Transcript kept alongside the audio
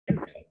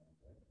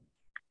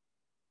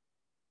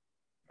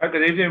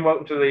Good evening.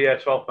 Welcome to the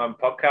 12th Man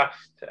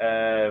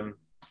podcast.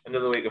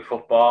 Another week of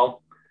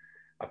football.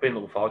 I've been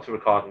looking forward to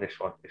recording this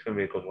one. It's going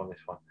to be a good one, this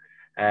one.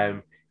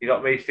 You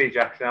got me, Steve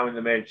Jackson, now in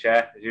the main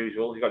chair, as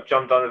usual. You got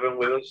John Donovan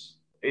with us.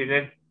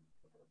 Evening.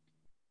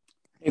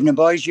 Evening,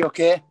 boys. You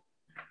okay?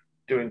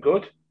 Doing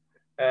good.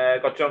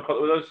 Got John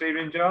Cutler with us.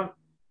 Evening, John.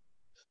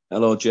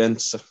 Hello,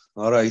 gents.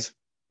 All right.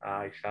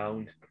 Aye,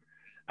 sound.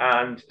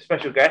 And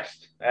special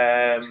guest,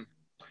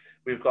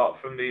 we've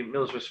got from the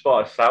Middlesbrough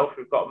Sports South,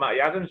 we've got Matty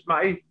Adams.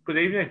 Matty, good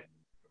evening.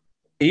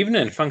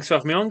 Evening. Thanks for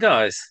having me on,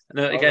 guys.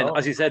 And no.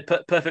 As you said,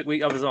 perfect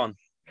week I was on.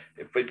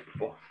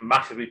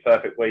 Massively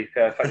perfect week.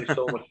 Thank you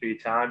so much for your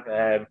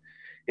time.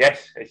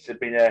 Yes, it's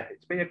been a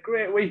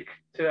great week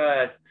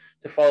to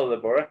follow the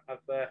Boro. I've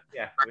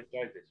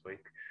enjoyed this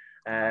week.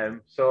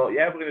 We're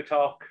going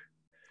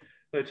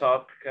to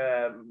talk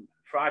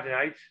Friday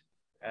night.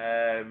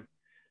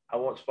 I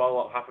won't spoil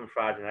what happened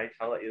Friday night.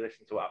 I'll let you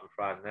listen to what happened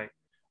Friday night.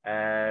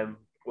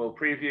 We'll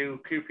preview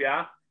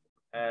QPR,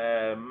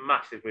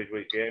 massive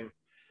midweek game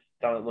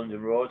down at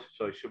London Road,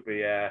 so it should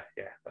be that's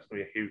going to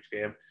be a huge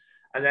game.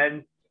 And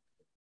then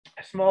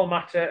a small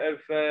matter of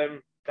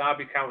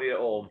Derby County at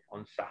home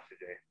on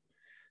Saturday,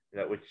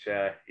 which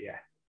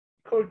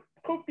could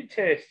be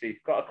tasty.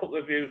 Got a couple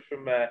of views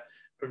from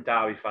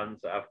Derby fans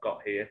that I've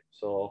got here,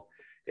 so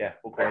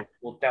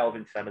we'll delve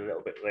into them a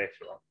little bit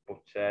later on.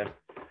 But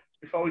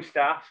before we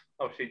start,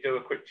 obviously do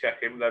a quick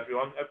check-in with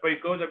everyone. Everybody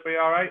good? Everybody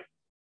all right?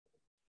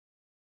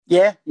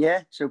 Yeah,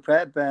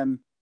 superb.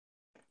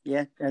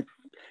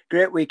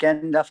 Great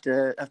weekend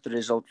after the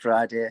result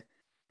Friday.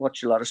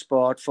 Watched a lot of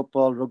sport,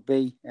 football,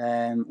 rugby,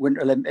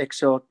 Winter Olympics.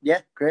 So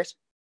yeah, great.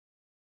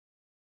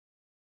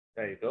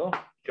 There you go.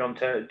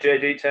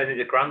 JD turned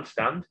into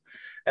grandstand.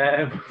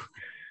 John,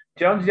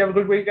 did you have a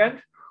good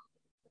weekend?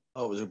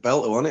 Oh, it was a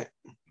belter, wasn't it?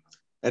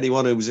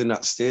 Anyone who was in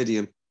that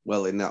stadium,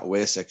 well, in that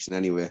away section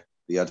anyway,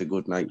 they had a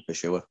good night for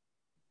sure.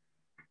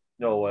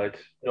 No words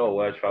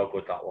for how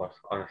good that was.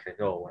 Honestly,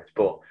 no words.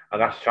 But I'm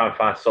going to have to try and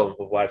find some,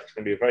 otherwise it's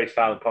going to be a very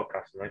silent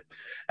podcast tonight.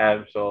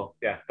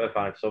 Better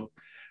find some.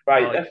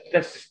 Right,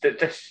 let's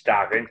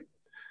start in.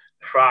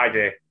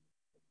 Friday.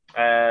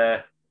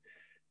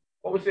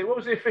 What was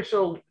the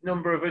official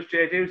number of us,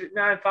 JD? Was it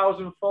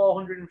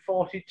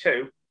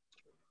 9,442?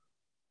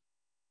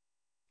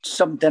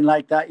 Something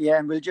like that, yeah.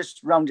 We'll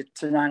just round it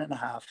to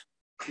 9.5.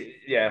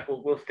 Yeah,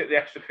 we'll stick the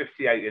extra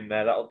 58 in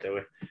there. That'll do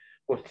it.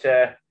 But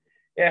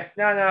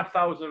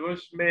 9,500 of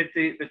us made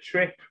the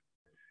trip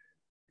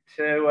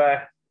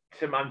to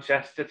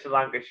Manchester, to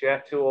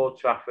Lancashire, to Old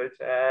Trafford.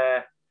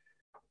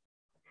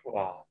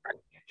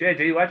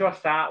 JD, where do I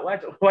start?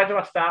 Where do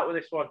I start with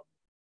this one?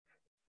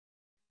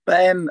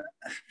 I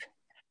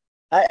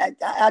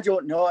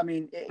don't know. I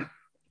mean,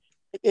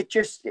 it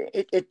just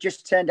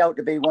turned out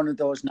to be one of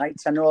those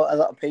nights. I know a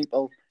lot of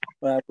people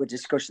were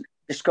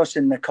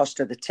discussing the cost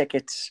of the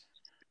tickets,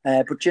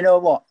 but you know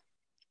what?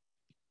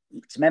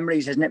 It's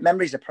memories, isn't it?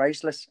 Memories are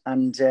priceless,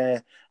 and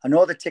I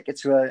know the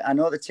tickets were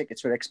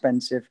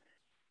expensive,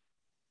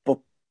 but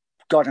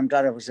God, I'm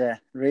glad I was there.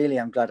 Really,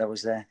 I'm glad I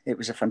was there. It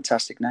was a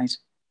fantastic night.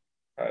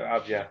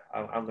 I'm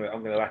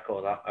going to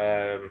echo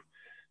that.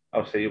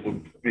 Obviously,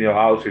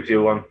 I was with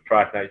you on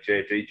Friday night,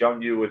 JD.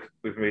 John, you were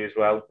with me as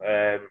well.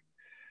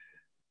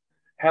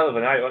 Hell of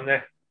a night, wasn't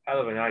it? Hell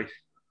of a night.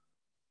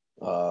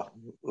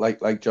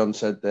 Like John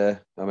said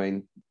there, I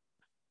mean,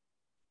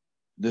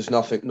 there's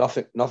nothing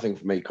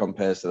for me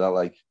compares to that.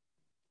 Like,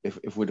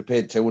 if we'd have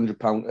paid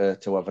 £200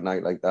 to have a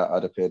night like that,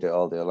 I'd have paid it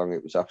all day long.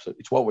 It was absolutely.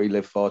 It's what we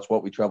live for. It's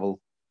what we travel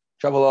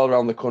all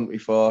around the country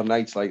for.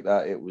 Nights like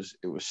that, it was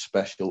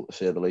special to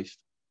say the least.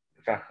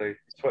 Exactly.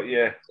 It's what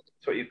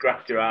you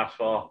graft your ass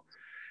for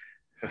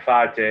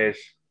 5 days.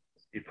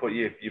 You put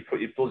your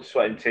blood,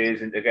 sweat, and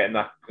tears into getting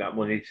that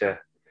money to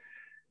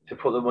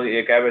put the money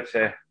together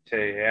to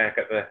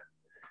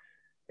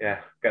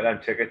get them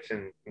tickets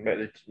and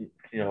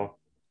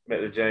make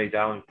the journey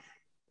down.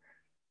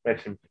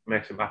 Make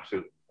some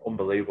absolute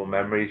unbelievable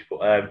memories.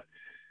 But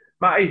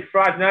Matty,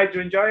 Friday night, do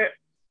you enjoy it?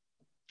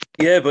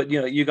 Yeah, but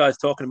you guys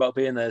talking about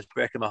being there is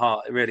breaking my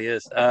heart. It really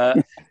is.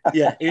 I've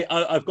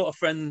got a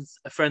friends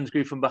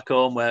group from back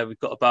home where we've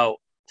got about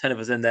 10 of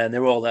us in there, and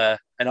they're all there.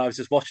 And I was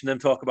just watching them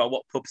talk about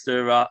what pubs they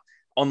were at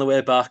on the way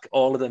back.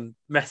 All of them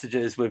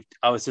messages with.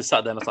 I was just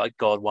sat there and I was like,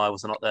 God, why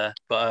was I not there?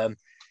 But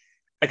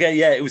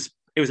it was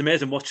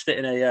amazing. Watched it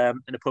in a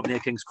pub near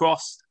King's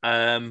Cross.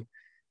 And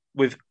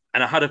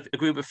I had a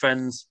group of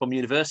friends from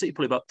university,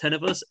 probably about 10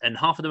 of us, and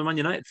half of them are Man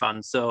United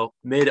fans. So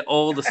made it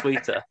all the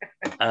sweeter.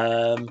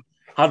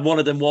 Had one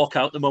of them walk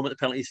out the moment the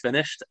penalty's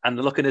finished, and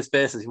the look in his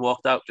face as he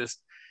walked out, it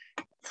just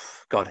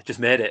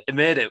made it. It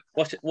made it.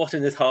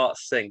 Watching his heart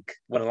sink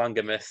when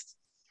Alanga missed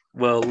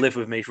will live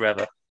with me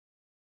forever.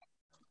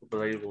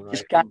 Unbelievable.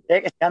 Just can't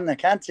take it, can they?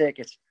 Can't take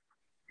it.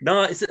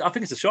 No, I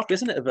think it's a shock,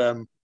 isn't it, of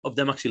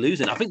them actually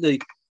losing. I think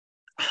the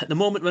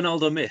moment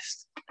Ronaldo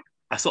missed,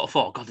 I sort of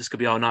thought, God, this could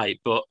be our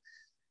night. But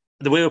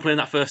the way we were playing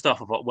that first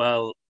half, I thought,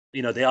 well,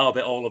 they are a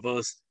bit all of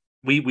us.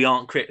 We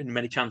aren't creating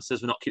many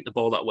chances. We're not keeping the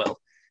ball that well.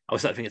 I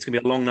was thinking it's going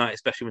to be a long night,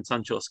 especially when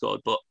Sancho scored.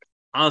 But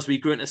as we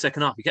grew into the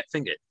second half, we kept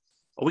thinking,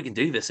 "Oh, we can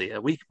do this here.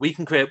 We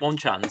can create one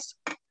chance.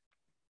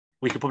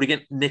 We could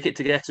probably nick it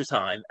to get extra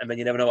time, and then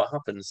you never know what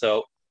happens."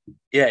 So,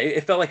 yeah,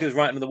 it felt like it was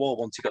right on the wall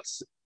once you got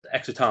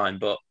extra time.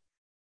 But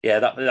yeah,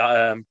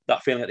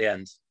 that feeling at the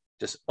end,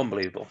 just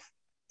unbelievable.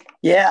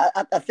 Yeah,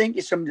 I think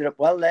you summed it up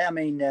well there. I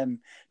mean,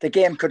 the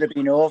game could have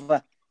been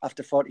over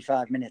after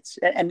 45 minutes,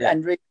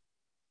 and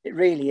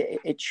really,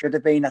 it should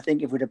have been. I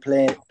think if we'd have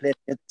played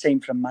a team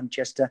from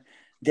Manchester,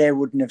 they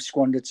wouldn't have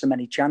squandered so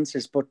many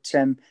chances. But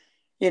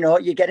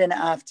you get in at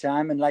half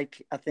time, and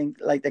like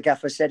the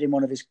gaffer said in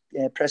one of his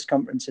press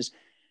conferences,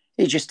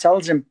 he just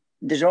tells him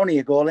there's only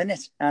a goal in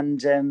it,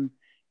 and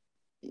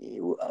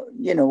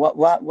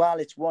while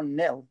it's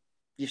 1-0,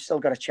 you've still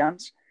got a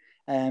chance.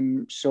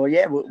 So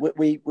yeah,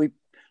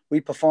 we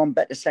performed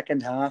better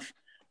second half,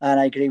 and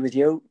I agree with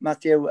you,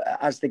 Matthew.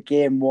 As the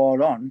game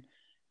wore on,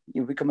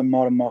 you're becoming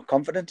more and more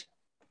confident.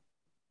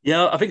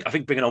 Yeah, I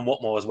think bringing on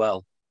Watmore as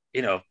well.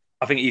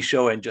 I think he's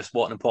showing just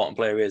what an important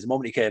player he is. The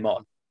moment he came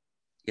on,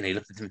 he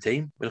looked at the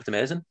team. We looked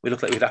amazing. We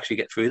looked like we could actually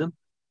get through them.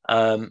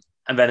 And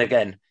then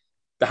again,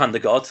 the hand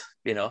of God.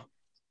 I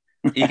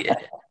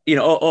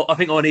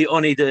think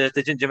only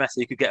the ginger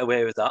Messi could get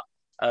away with that.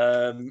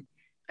 And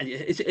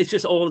it's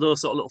just all of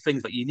those sort of little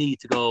things that you need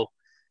to go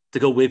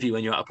with you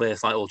when you're at a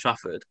place like Old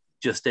Trafford.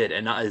 Just did,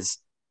 and that is,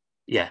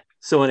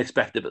 so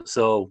unexpected, but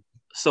so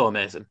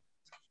amazing.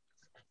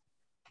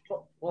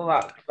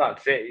 Well,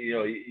 that's it.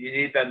 You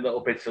need them little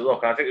bits of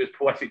luck. I think it was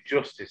poetic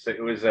justice that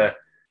it was a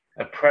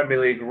Premier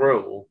League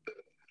rule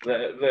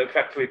that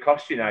effectively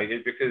cost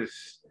United,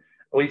 because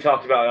we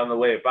talked about it on the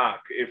way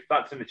back. If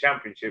that's in the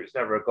Championship, it's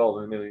never a goal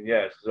in a million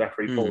years because the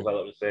referee pulls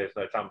out and says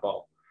no, it's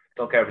handball.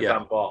 Don't care if it's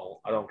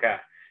handball. I don't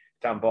care.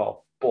 It's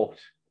handball. But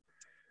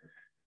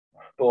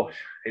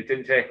it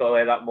didn't take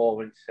away that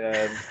moment.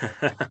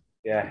 It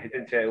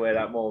didn't take away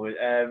that moment.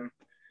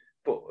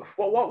 But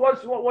what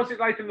was it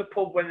like in the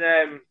pub when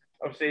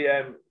obviously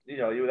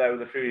you were there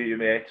with a few of your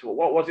mates?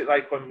 What was it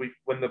like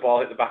when the ball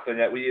hit the back of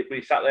the net?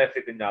 We sat there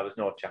thinking, now there's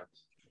no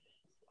chance.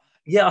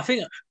 Yeah, I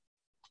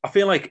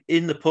feel like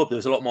in the pub there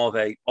was a lot more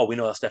of we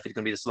know that's definitely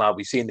going to be the slab.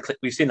 We've seen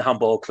the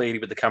handball clearly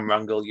with the camera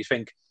angle. You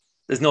think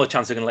there's no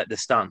chance they're going to let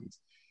this stand.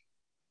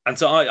 And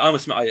so I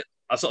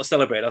sort of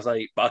celebrated. I was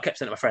like, but I kept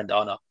saying to my friend,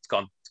 "Oh no, it's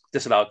gone,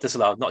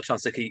 disallowed, not a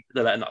chance to keep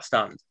letting that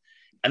stand."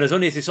 And it was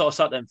only as he sort of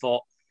sat there and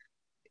thought,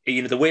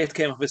 the weight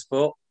came off his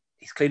foot.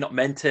 He's clearly not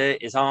meant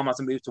it. His arm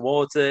hasn't moved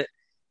towards it.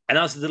 And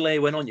as the delay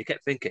went on, you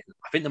kept thinking,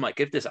 I think they might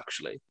give this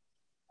actually.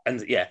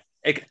 And yeah,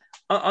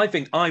 I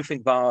think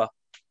VAR,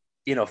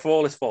 for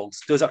all his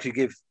faults, does actually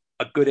give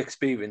a good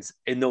experience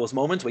in those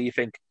moments where you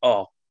think,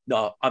 oh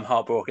no, I'm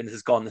heartbroken. This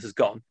is gone.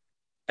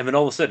 And then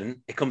all of a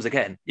sudden it comes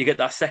again. You get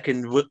that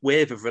second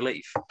wave of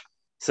relief.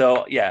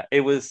 So yeah,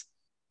 it was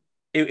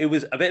a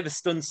bit of a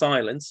stunned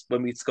silence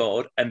when we'd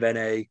scored, and then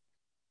I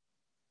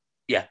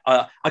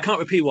can't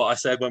repeat what I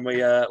said when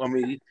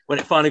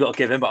it finally got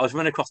given, but I was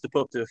running across the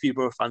pub to a few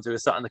Boro fans who were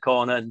sat in the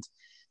corner, and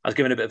I was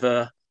giving a bit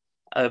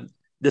of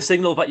the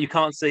signal that you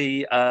can't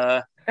see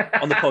on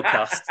the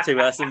podcast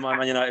to some of my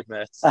Man United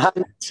mates. A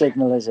hand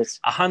signal, is it?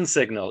 A hand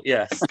signal,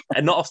 yes,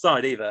 and not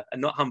offside either, and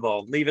not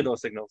handball. Neither of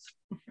those signals.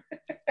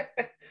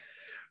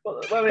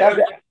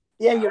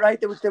 Yeah, you're right.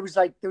 There was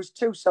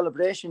two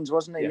celebrations,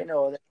 wasn't there?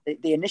 Yeah.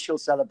 The initial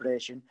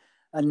celebration,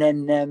 and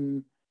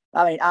then.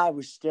 I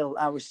was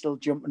still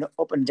jumping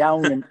up and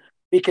down, and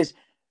because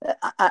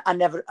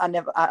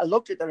I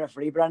looked at the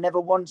referee, but I never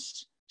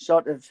once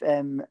got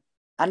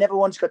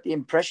the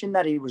impression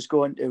that he was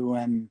going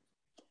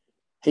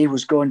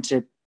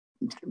to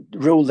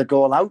rule the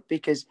goal out,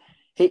 because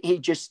he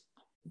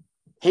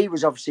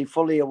was obviously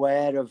fully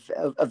aware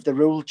of the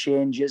rule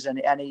changes,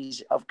 and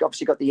he's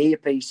obviously got the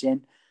earpiece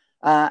in,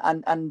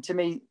 and to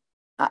me,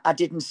 I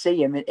didn't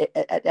see him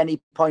at any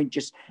point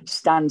just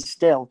stand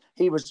still.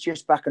 He was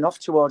just backing off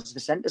towards the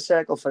centre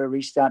circle for a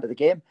restart of the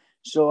game.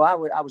 So I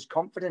was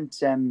confident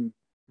that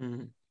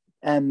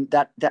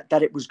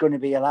it was going to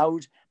be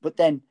allowed. But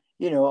then,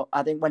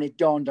 I think when it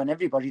dawned on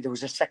everybody, there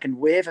was a second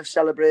wave of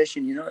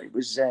celebration. It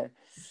was,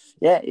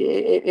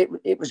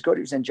 it was good.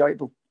 It was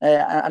enjoyable,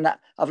 and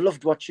I've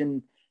loved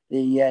watching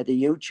the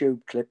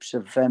YouTube clips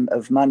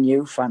of Man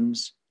U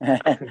fans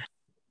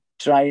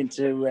trying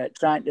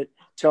to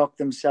talk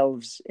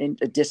themselves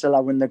into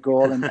disallowing the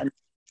goal, and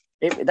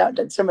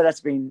some of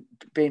that's been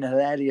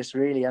hilarious.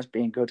 Really has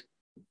been good.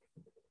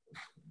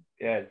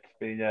 Yeah, it's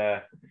been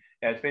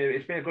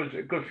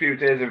a good few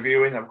days of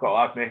viewing, I've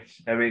got to admit.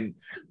 I mean,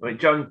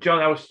 John,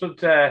 I was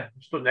stood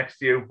next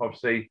to you,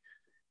 obviously,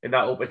 in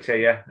that upper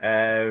tier.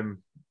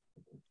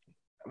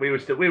 We were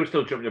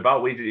still jumping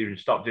about. We didn't even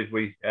stop, did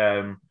we?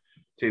 To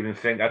even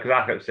think, because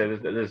I kept saying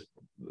there's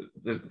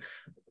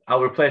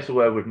I'll replace the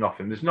word with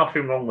nothing. There's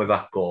nothing wrong with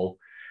that goal.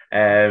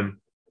 And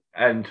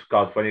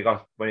God, when he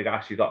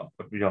actually got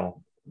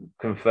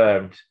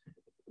confirmed,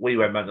 we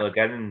went mental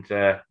again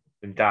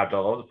and dived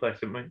all over the place,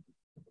 didn't we?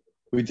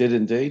 We did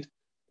indeed.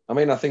 I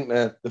mean, I think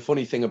the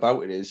funny thing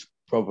about it is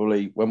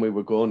probably when we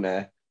were going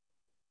there,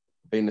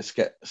 being a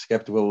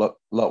skeptical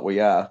lot we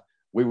are,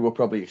 we were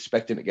probably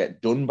expecting to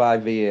get done by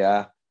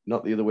VAR,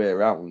 not the other way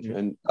around. Yeah.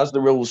 And as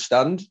the rules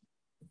stand,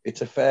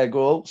 it's a fair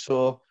goal.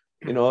 So,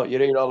 you know, you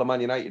hear all the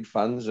Man United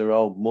fans are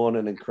all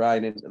moaning and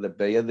crying into the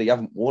beer. They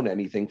haven't won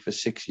anything for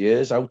 6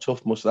 years. How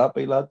tough must that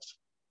be, lads?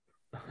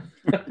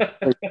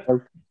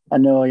 I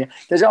know, yeah.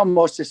 There's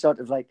almost a sort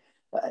of like,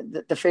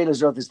 the feel as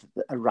though there's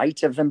a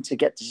right of them to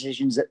get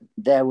decisions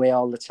their way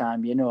all the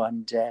time, you know,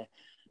 and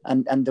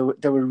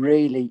they were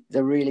really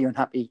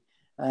unhappy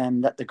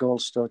that the goal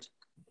stood.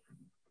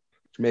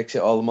 Makes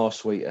it all the more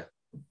sweeter.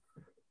 Of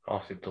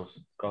course it does.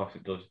 Of course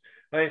it does.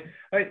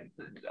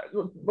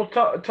 We'll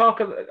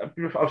talk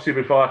obviously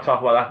before I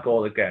talk about that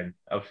goal again.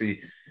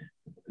 Obviously,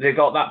 they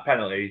got that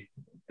penalty.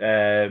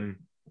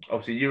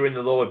 Obviously, you were in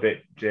the lower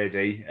bit,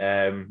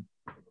 JD,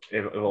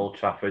 of Old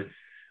Trafford.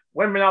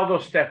 When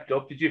Ronaldo stepped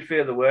up, did you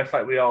feel the worst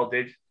like we all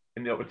did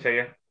in the upper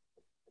tier?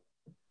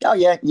 Oh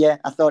yeah.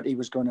 I thought he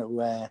was going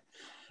to.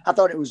 I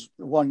thought it was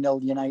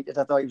 1-0 United.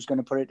 I thought he was going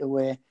to put it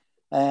away.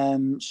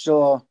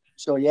 So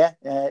yeah,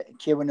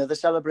 cue another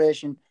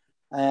celebration,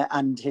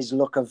 and his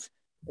look of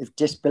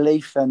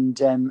disbelief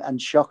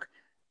and shock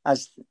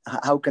as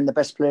how can the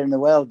best player in the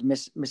world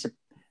miss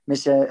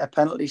a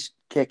penalty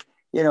kick?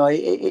 You know,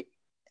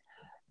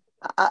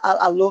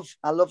 I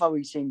love how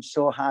he seems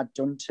so hard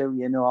done to,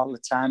 you know, all the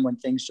time when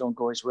things don't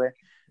go his way.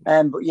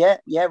 But yeah,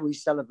 we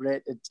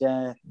celebrated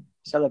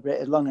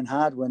long and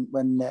hard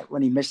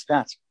when he missed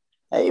that.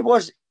 It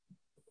was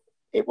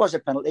a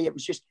penalty. It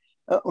was just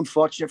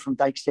unfortunate from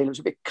Dijksteel. It was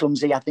a bit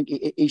clumsy. I think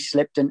he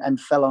slipped and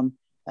fell on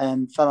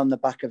the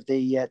back of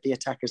the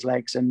attacker's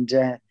legs, and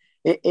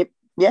it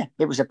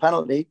was a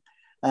penalty.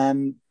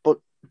 But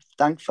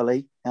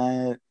thankfully,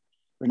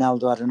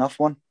 Ronaldo had an off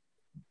one.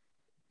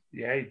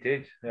 Yeah, he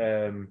did.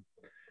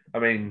 I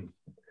mean,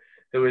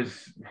 there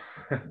was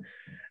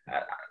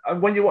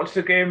when you watch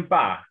the game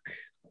back,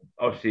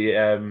 obviously,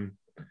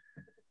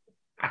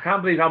 I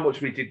can't believe how much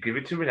we did give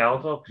it to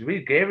Ronaldo, because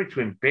we gave it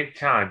to him big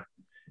time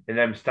in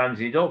them stands.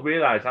 You don't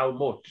realise how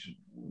much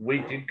we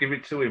did give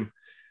it to him.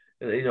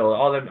 You know,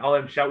 all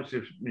them shouts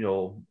of, you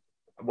know,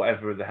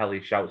 whatever the hell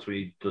he shouts when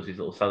he does his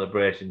little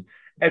celebration.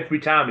 Every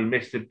time he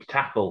missed a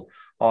tackle,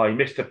 or he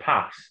missed a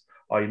pass,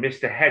 or he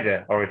missed a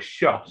header or a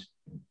shot,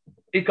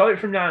 he got it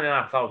from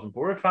 9,500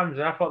 Boro fans,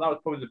 and I thought that was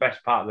probably the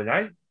best part of the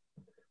night.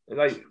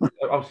 Like,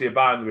 obviously,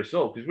 about the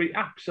result, because we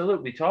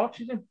absolutely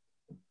tortured him.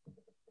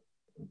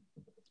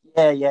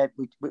 Yeah,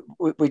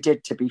 we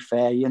did. To be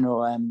fair, you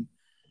know,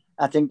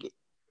 I think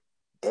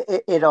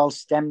it all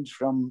stemmed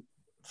from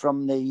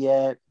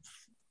the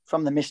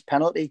missed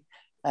penalty.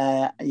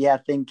 I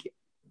think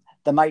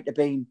there might have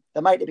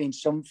been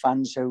some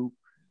fans who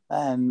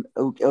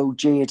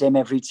jeered him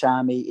every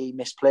time he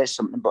misplaced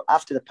something, but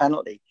after the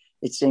penalty,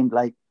 it seemed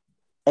like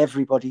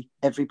everybody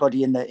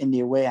in the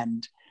away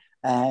end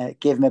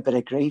gave him a bit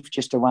of grief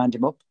just to wind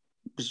him up.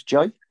 It was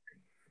joy.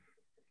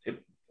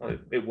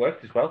 It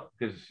worked as well,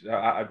 because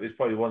it's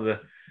probably one of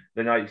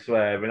the nights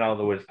where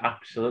Ronaldo was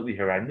absolutely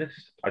horrendous.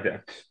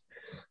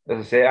 As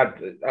I say,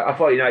 I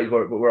thought United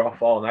were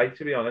off all night,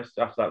 to be honest,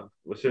 after that,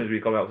 as soon as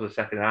we come out to the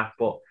second half.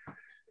 But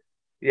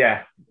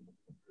yeah,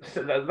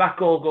 so that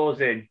goal goes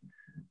in.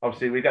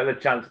 Obviously, we get the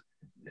chance.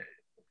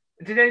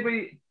 Did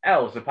anybody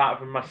else, apart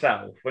from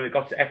myself, when it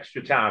got to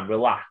extra time,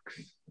 relax?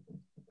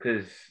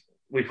 Because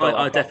we felt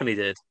I definitely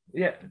did.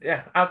 Yeah.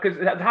 Because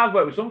the hard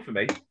work was done for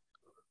me.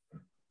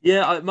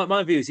 Yeah,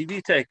 my view is, if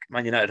you take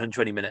Man United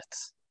 120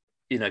 minutes,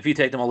 you know, if you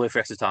take them all the way for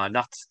extra time,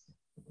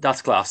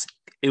 that's class.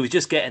 It was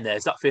just getting there.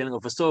 It's that feeling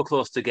of we're so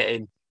close to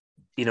getting,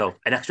 you know,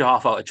 an extra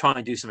half hour to try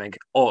and do something,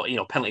 or, you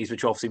know, penalties,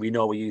 which obviously we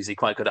know we're usually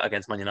quite good at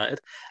against Man United.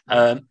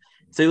 So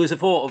it was a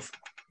thought of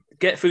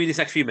get through this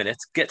next few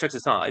minutes, get to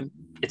extra time,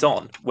 it's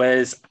on.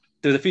 Whereas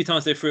there was a few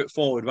times they threw it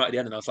forward right at the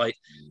end, and I was like,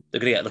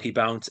 they're going to get a lucky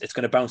bounce. It's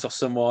going to bounce off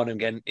someone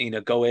and again, you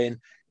know, go in.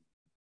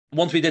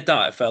 Once we did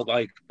that, it felt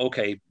like,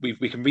 okay,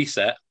 we can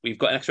reset. We've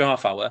got an extra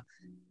half hour.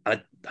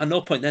 And at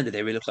no point then did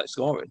they really look like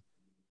scoring.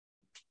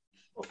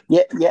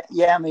 Yeah.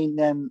 I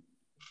mean,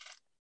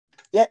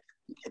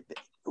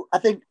 I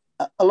think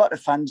a lot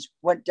of fans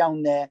went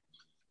down there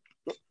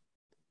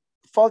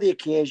for the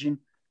occasion,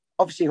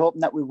 obviously hoping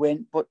that we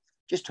win, but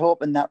just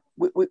hoping that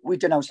we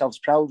done ourselves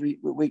proud.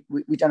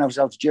 We done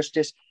ourselves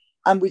justice,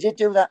 and we did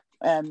do that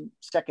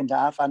second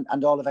half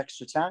and all of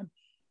extra time.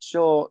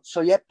 So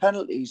yeah,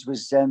 penalties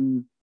was.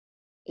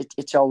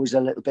 It's always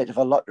a little bit of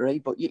a lottery,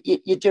 but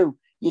you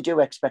do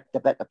expect the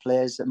better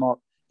players,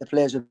 the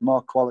players with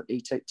more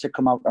quality to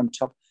come out on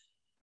top.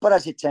 But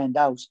as it turned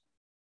out,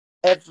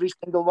 every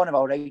single one of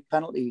our 8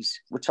 penalties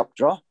were top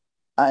draw.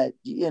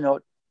 You know,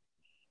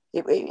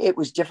 it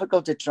was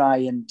difficult to try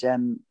and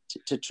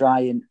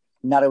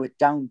narrow it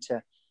down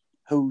to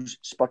whose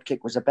spot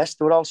kick was the best.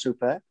 They were all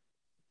superb.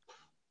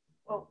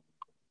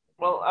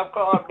 Well, I've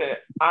got to admit,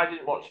 I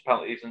didn't watch the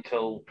penalties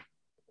until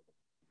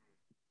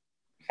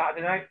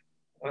Saturday night.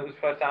 It was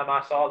the first time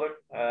I saw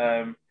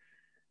them.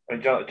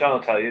 And John will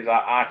tell you,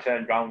 I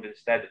turned round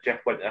instead. Jeff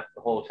went there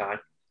the whole time.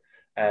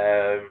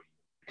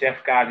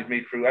 Jeff guided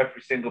me through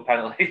every single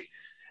penalty.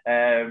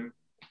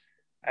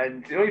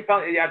 And the only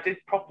penalty I did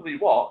properly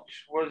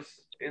watch was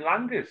in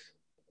Langer's.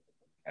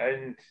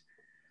 And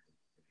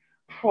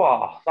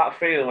that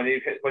feeling when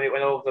it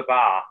went over the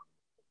bar.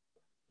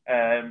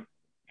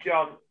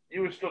 John,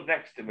 you were stood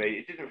next to me.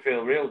 It didn't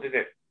feel real, did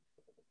it?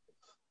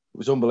 It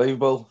was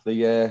unbelievable.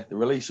 The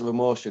release of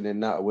emotion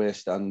in that away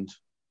stand.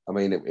 I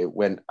mean, it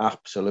went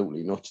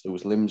absolutely nuts. There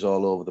was limbs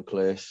all over the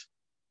place.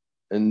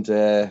 And,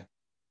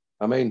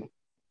 I mean,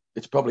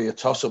 it's probably a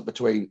toss-up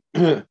between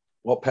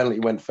what penalty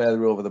went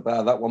further over the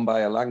bar, that one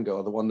by Elanga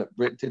or the one that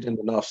Britt did in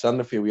the North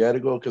Stand a few years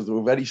ago, because they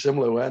were very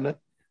similar, weren't they?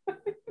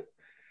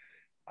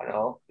 I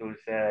know.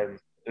 There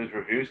was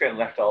reviews getting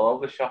left all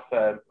over the shop.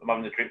 I'm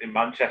having a drink in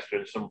Manchester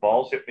and some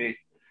balls hit me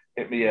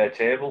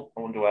table.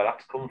 I wonder where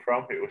that's come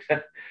from.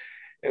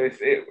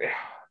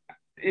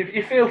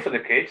 You feel for the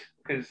kid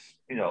because,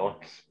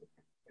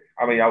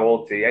 I mean, how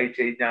old is he?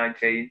 18,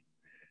 19.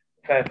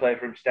 Fair play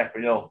for him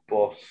stepping up,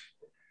 but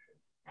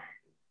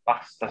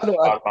that's as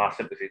far as my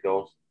sympathy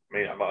goes. I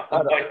mean, I'm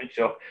not even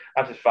sure.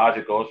 That's as far as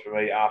it goes for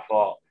me. I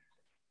thought,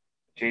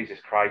 Jesus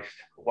Christ,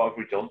 what have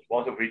we done?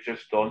 What have we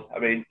just done? I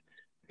mean,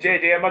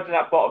 JD, imagine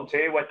that bottom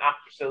tier went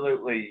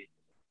absolutely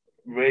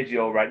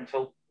radio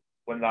rental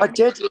when that.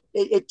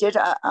 It did.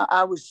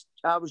 I was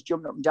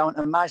jumping up and down,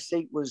 and my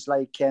seat was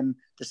like the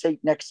seat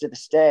next to the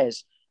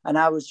stairs, and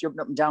I was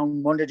jumping up and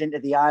down, wandered into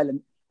the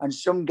island, and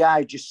some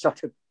guy just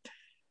sort of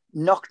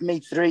knocked me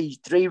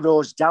three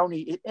rows down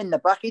in the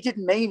back. He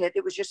didn't mean it.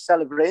 It was just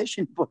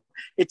celebration, but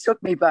it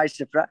took me by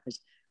surprise.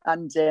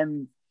 And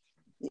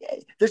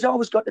there's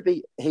always got to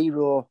be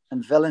hero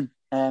and villain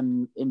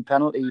in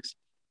penalties.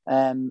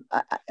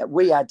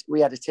 We had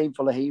a team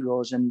full of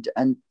heroes, and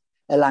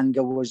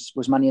Elanga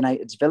was Man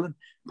United's villain.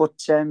 But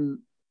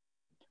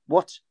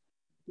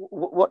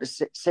what a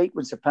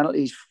sequence of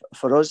penalties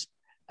for us,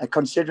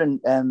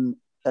 considering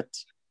that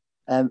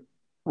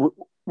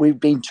we've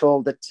been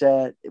told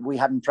that we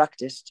hadn't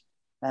practiced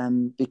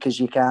because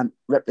you can't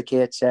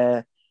replicate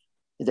the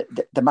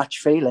match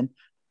feeling.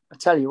 I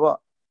tell you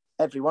what,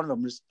 every one of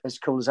them was as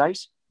cool as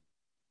ice.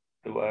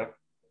 They were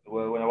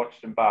when I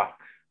watched them back.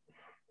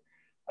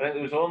 I think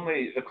there was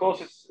only the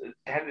closest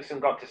Henderson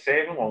got to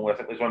saving one. I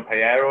think it was when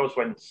Piero's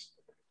went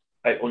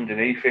like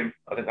underneath him.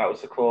 I think that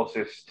was the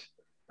closest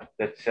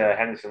that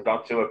Henderson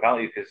got to a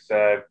penalty because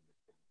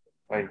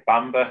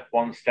Bamba,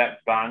 one step,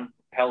 bang,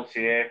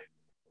 Peltier.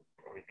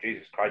 I mean,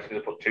 Jesus Christ, could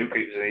have put two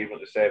keepers in even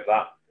to save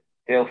that.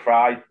 Dale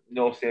Fry,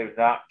 no saving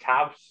that.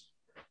 Tab's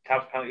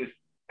penalty was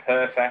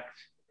perfect.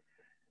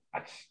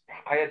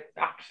 I had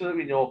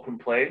absolutely no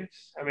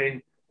complaints. I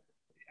mean,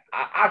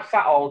 I've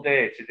sat all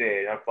day today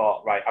and I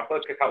thought, right, I've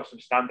got to pick out some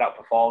standout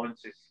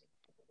performances,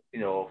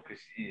 because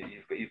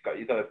you've got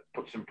to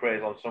put some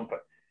praise on something.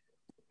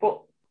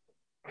 But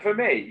for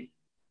me,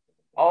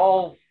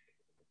 how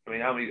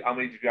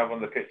many did you have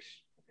on the pitch?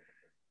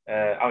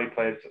 How many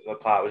played the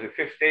part? Was it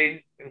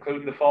 15,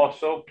 including the 4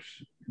 subs?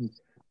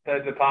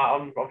 Played the part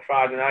on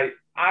Friday night.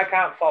 I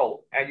can't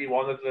fault any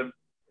one of them.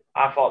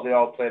 I thought they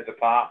all played the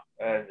part,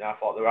 and I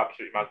thought they were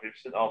absolutely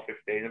magnificent, all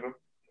 15 of them.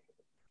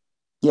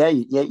 Yeah,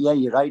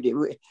 you're right.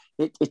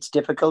 It's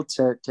difficult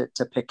to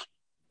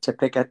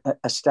pick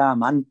a star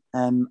man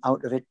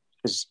out of it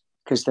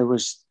because there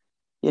was,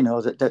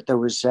 there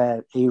was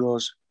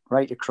heroes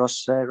right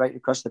across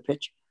the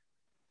pitch.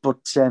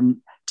 But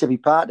to be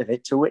part of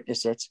it, to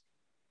witness it,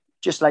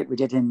 just like we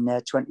did in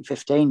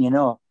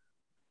 2015,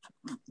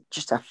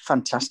 just a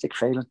fantastic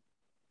feeling.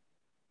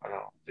 I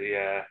know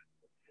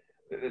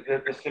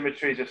the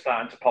symmetries are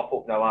starting to pop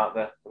up now, aren't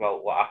they?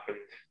 About what happened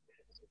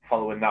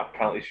following that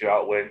penalty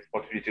shootout win.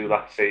 What did we do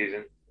last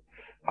season?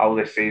 How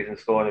this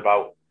season's going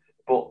about?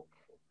 But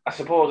I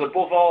suppose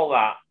above all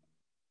that,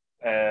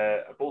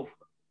 above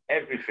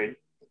everything,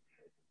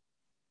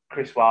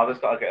 Chris Wilder's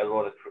got to get a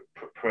lot of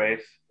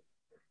praise.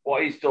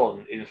 What he's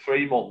done in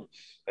 3 months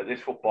at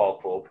this football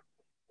club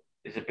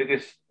is the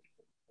biggest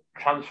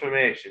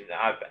transformation that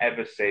I've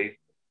ever seen.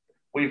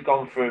 We've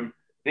gone from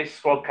this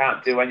squad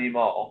can't do any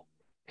more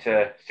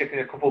to sticking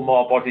a couple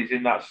more bodies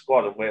in that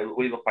squad and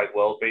we look like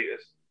world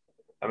beaters.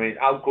 I mean,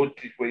 how good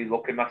did we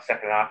look in that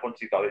second half once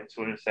he got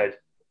into it and said,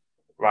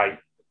 right,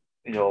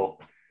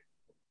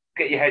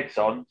 get your heads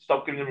on,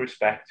 stop giving them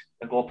respect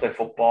and go play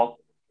football.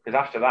 Because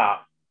after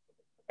that,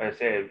 as I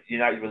say,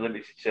 United were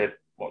limited to,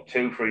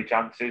 2-3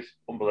 chances.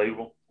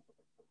 Unbelievable.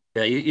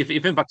 Yeah, if you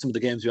think back to some of the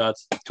games we had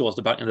towards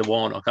the back end of the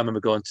Warnock, I remember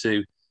going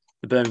to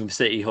the Birmingham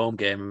City home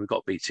game and we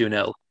got beat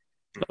 2-0.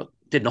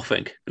 Did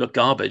nothing. We looked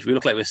garbage. We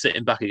looked like we were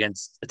sitting back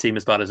against a team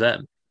as bad as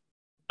them.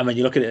 And then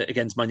you look at it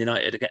against Man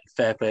United, getting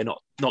fair play,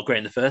 not great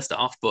in the first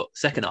half, but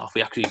second half,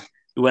 we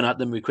went at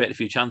them, we created a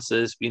few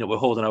chances, we're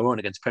holding our own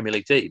against a Premier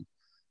League team.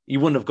 You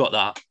wouldn't have got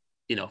that,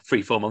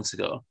 3-4 months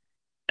ago.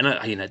 And I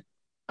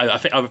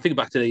think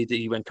back to the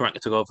day when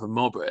Karanka took over from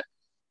Mowbray,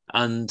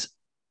 and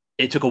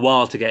it took a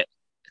while to get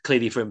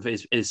clearly from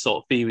his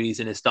sort of theories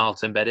and his style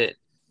to embed it.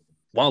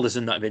 Wilder's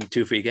in that in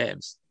 2-3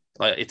 games.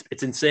 Like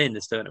it's insane,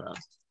 this turnaround.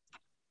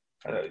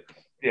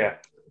 Yeah,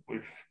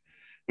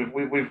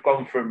 we've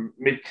gone from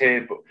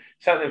mid-table,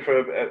 certainly for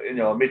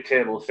a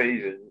mid-table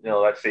season.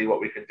 Let's see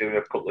what we can do in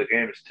a couple of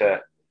games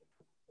to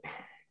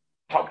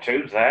top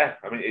two's there.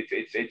 I mean,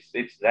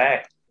 it's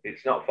there.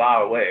 It's not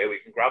far away. We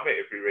can grab it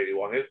if we really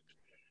want to.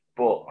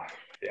 But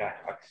yeah,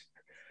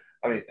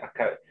 I mean, I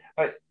can't.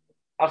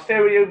 I'll stay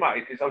with you, Matty,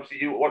 because obviously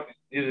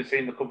you've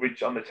seen the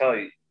coverage on the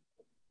telly.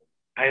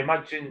 I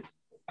imagine,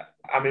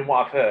 I mean,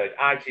 what I've heard,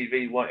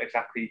 ITV weren't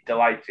exactly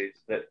delighted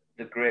that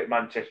the great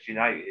Manchester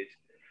United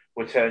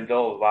were turned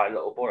over by a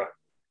little Boro.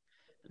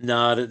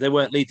 No, they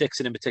weren't. Lee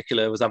Dixon in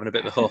particular was having a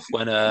bit of a huff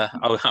when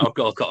our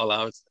goal got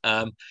allowed.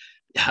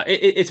 Yeah,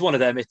 it's one of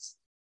them.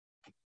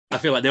 I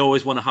feel like they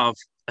always want to have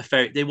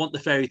they want the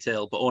fairy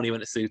tale, but only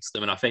when it suits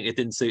them. And I think it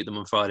didn't suit them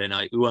on Friday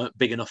night. We weren't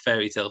big enough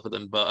fairy tale for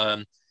them.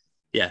 But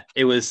yeah,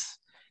 it was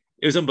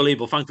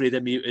unbelievable. Thankfully, they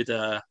muted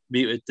the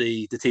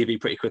TV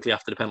pretty quickly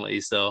after the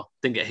penalties, so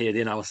didn't get to hear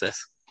the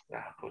analysis.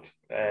 Good.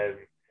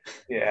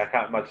 Yeah, I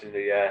can't imagine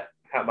the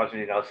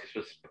analysis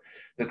was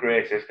the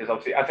greatest, because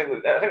obviously I think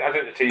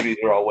the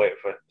TVs are all waiting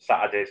for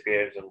Saturday's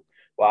games and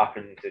what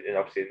happened in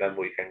obviously them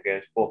weekend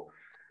games. But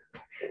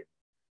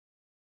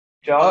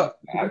John,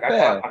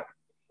 go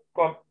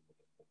on.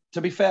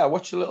 To be fair, I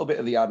watched a little bit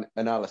of the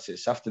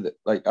analysis after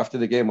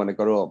the game when I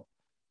got home,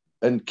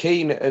 and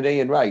Keane and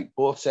Ian Wright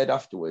both said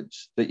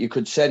afterwards that you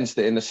could sense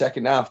that in the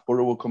second half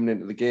Boro were coming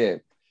into the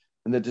game,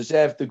 and they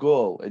deserved the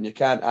goal, and you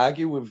can't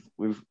argue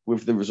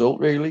with the result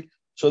really.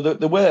 So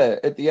they were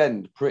at the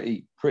end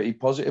pretty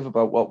positive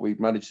about what we'd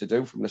managed to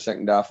do from the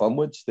second half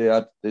onwards. They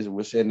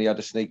were saying they had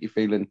a sneaky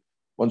feeling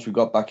once we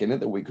got back in it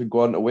that we could go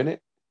on to win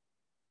it.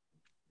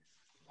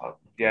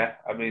 Yeah,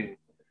 I mean,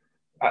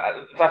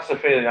 that's the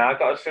feeling I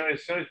got as soon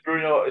as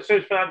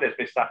Fernandes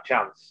missed that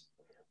chance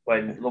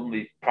when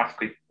Lumley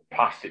practically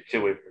passed it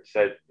to him and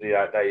said,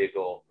 "Yeah, there you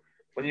go."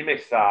 When you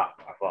miss that,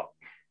 I thought,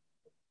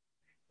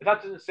 if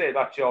that doesn't say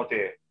that's your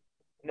day,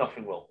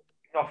 nothing will.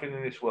 Nothing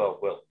in this world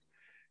will.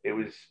 It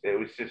was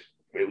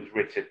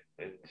written,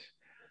 and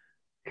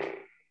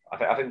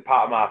I think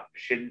part of my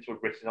shins were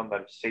written on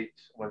them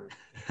seats when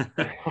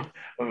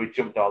when we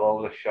jumped all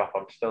over the shop.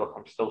 I'm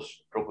still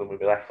struggling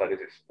with my left leg as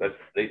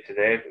it's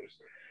today. It was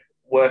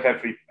worth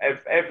every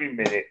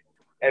minute,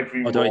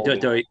 every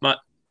moment. Don't.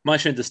 My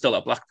shins are still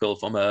at Blackpool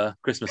from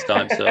Christmas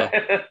time, so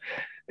yeah,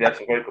 that's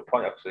a very good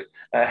point actually.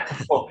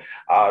 But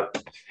I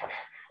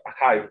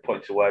can't even put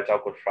into words how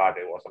good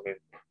Friday was. I mean,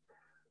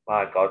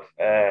 my God.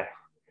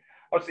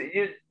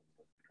 Obviously,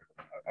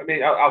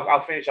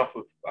 I'll finish off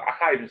with. I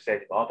can't even say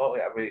anymore about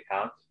it. I really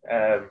can't.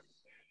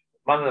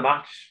 Man of the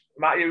match.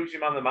 Matty, who's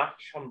your man of the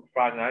match on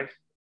Friday night?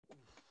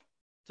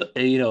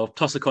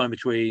 Toss a coin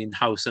between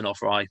House and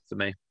Fry for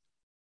me.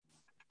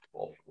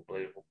 Oh,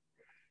 unbelievable.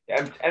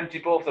 Empty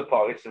both the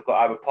pockets. They've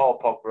got either Paul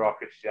Pogba or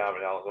Cristiano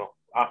Ronaldo.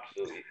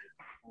 Absolutely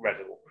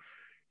incredible.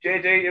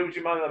 JD, who's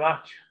your man of the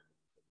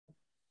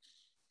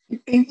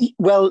match?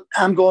 Well,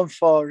 I'm going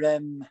for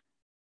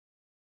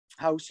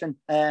Howson.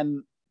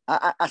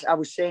 I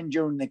was saying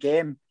during the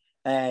game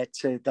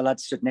to the lad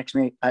stood next to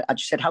me, I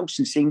just said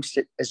Howson seems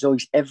as though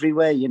he's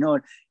everywhere.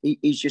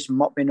 He's just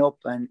mopping up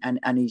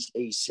and he's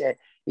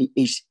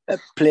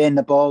playing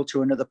the ball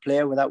to another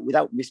player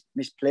without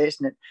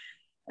misplacing it.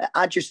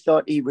 I just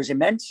thought he was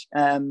immense.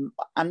 I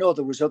know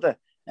there was other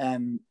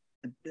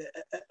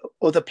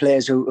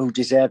players who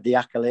deserve the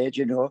accolade.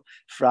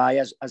 Fry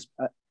as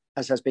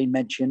has been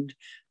mentioned.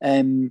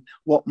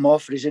 What more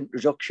for his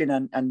introduction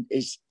and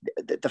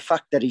the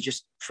fact that he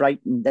just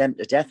frightened them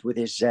to death with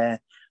his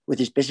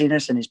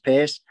busyness and his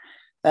pace.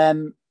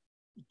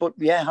 But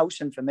yeah,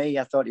 Howson for me,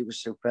 I thought he was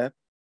superb.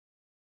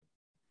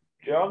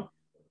 John?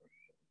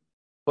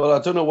 Well, I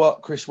don't know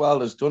what Chris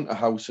Wilder's done to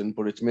Howson,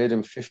 but it's made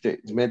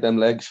them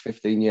legs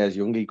 15 years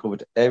younger. He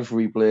covered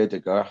every blade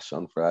of grass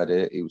on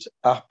Friday. He was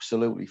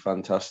absolutely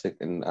fantastic,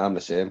 and I'm the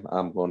same.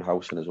 I'm going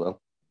Howson as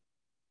well.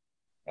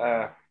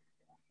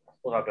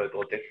 Well, I've got a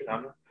little different,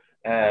 haven't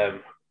I?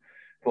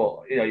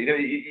 But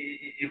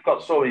you've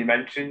got so many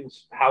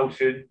mentions.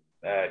 Howson,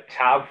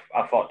 Tav.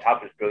 I thought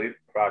Tav was brilliant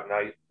Friday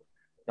night.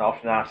 Not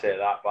often I say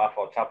that, but I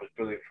thought Tav was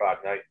brilliant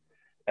Friday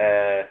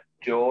night.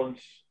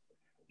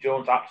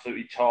 Jones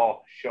absolutely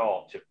tore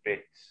Shaw to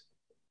bits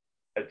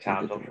at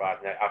times on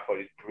Friday night. I thought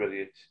he was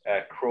brilliant.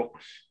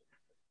 Crooks,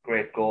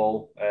 great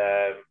goal.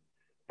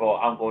 But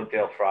I'm going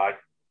Dale Fry.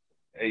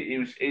 He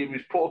was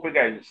put up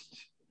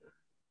against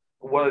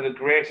one of the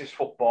greatest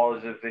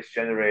footballers of this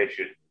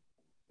generation,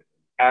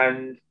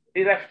 and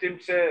he left him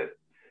to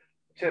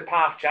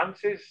half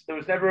chances. There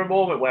was never a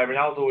moment where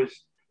Ronaldo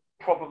was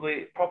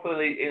properly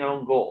in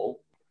on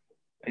goal,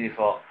 and you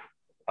thought,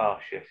 "Oh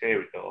shit, here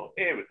we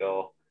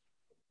go."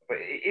 But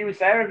he was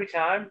there every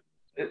time.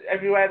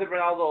 Everywhere that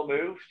Ronaldo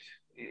moved,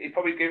 he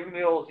probably gave him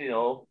the old,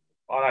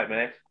 all right,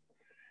 mate.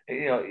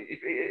 He'd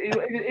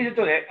have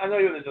done it. I know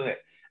he would have done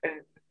it.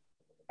 And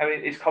I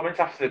mean, his comments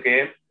after the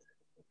game,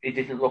 he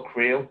didn't look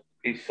real.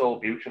 He's so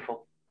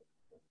beautiful.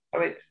 I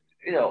mean,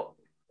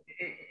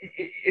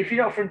 if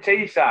you're not from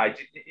Teesside,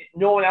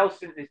 no one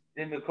else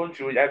in the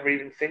country would ever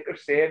even think of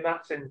saying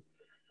that. And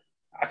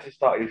I just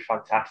thought he was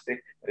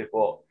fantastic.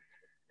 But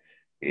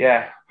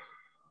yeah,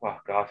 well,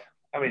 God.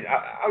 I mean,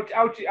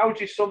 how do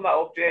you sum that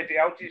up, JD?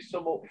 How do you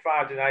sum up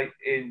Friday night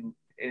in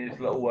as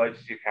little words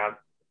as you can?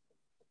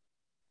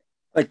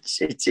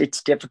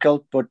 It's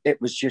difficult, but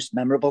it was just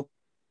memorable.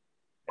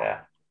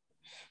 Yeah,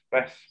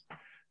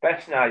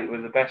 best night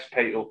with the best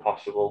people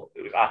possible.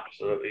 It was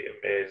absolutely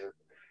amazing,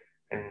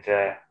 and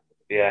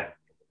yeah,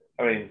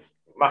 I mean,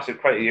 massive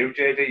credit to you,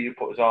 JD. You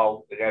put us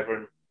all together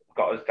and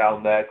got us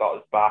down there, got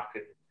us back,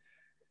 and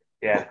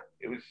yeah,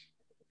 it was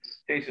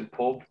a decent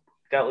pub.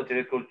 Delta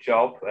did a good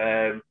job,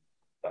 and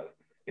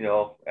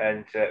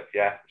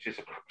yeah, it's just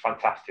a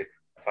fantastic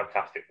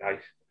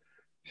night,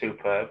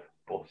 superb.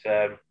 But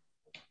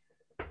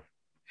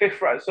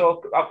fifth round.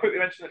 So I'll quickly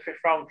mention the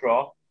fifth round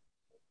draw.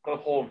 Got a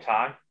home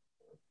time.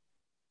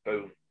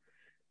 Boom.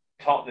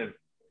 Tottenham.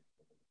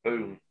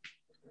 Boom.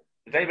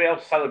 Did anybody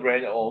else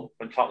celebrate at home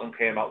when Tottenham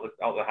came out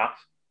the hat?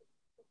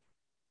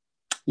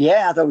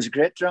 Yeah, I thought it was a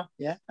great draw.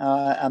 Yeah,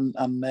 I'm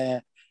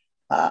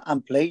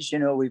pleased.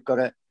 We've got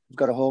a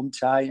home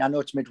tie. I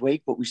know it's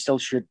midweek, but we still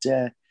should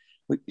get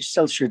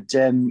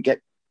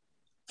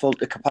full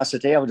to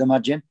capacity, I would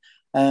imagine.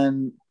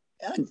 And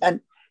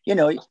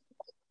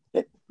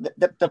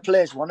the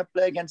players want to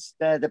play against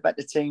the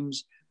better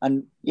teams,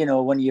 and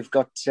when you've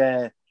got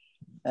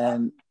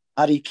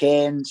Harry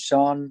Kane,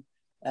 Son,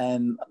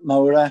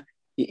 Moura,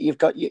 you've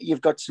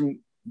got some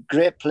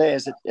great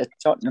players at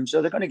Tottenham,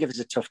 so they're going to give us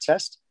a tough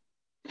test.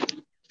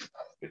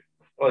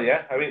 Well,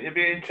 yeah, I mean, it'd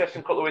be an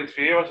interesting couple of weeks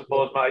for you, I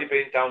suppose, Matty,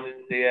 being down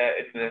in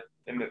the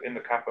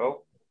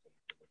capital.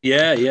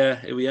 Yeah,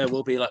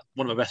 we'll be like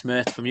one of my best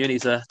mates from uni.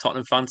 He's a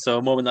Tottenham fan, so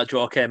the moment that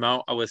draw came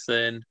out, I was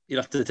saying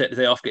you'll have to take the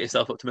day off, get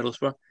yourself up to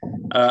Middlesbrough.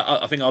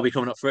 I think I'll be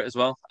coming up for it as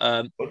well.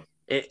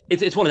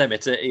 It's one of them.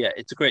 It's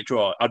a great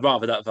draw. I'd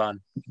rather that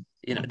than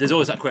There's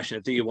always that question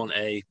of do you want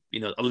a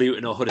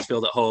Luton or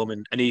Huddersfield at home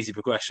and an easy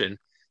progression.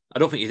 I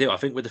don't think you do. I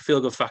think with the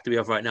feel-good factor we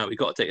have right now, we've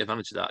got to take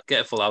advantage of that.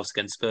 Get a full house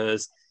against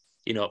Spurs.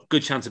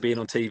 Good chance of being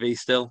on TV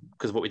still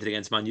because of what we did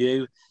against Man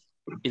U.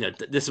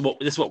 This is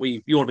what you want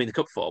to be in the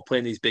cup for,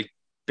 playing these big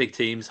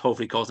teams,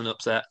 hopefully causing an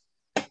upset.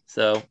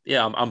 So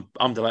yeah,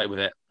 I'm delighted with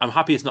it. I'm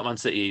happy it's not Man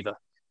City either.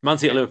 Man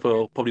City at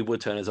Liverpool probably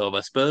would turn us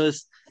over.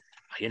 Spurs,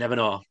 you never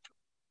know.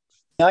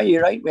 No,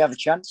 you're right. We have a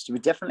chance. We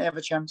definitely have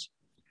a chance.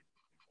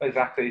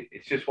 Exactly.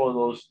 It's just one of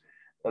those,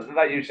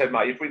 like you said,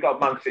 Matt. If we got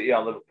Man City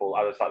or Liverpool,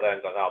 I'd have sat there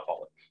and gone, "No,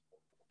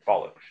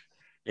 bollocks."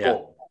 Yeah.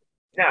 But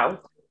now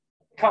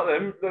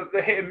Tottenham,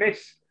 the hit and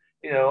miss.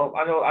 I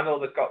know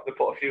they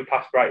put a few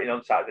past Brighton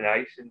on Saturday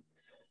night, and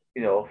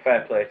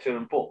fair play to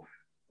them. But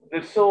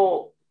they're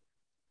so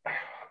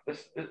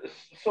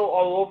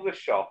all over the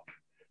shop.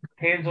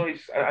 Kane's only,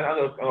 I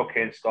know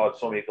Kane scored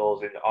so many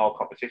goals in all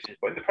competitions,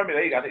 but in the Premier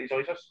League, I think he's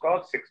only just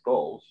scored 6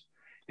 goals.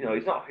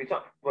 He's not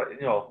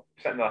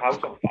setting the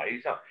house on fire.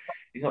 He's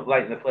not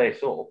lighting the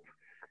place up.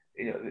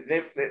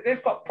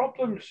 They've got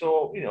problems.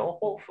 So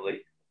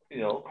hopefully,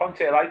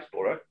 Conte likes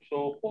Boro,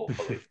 so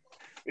hopefully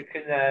we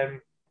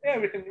can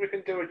we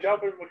can do a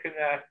job and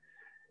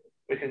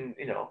we can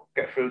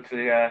get through to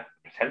the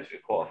potentially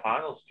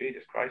quarterfinals.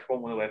 Jesus Christ,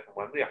 1 away from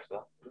Wembley after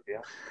that.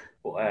 Yeah,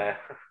 but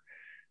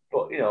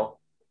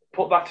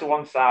put that to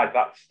one side.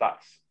 That's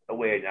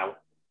away now.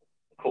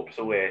 Cup's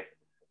away.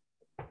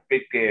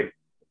 Big game.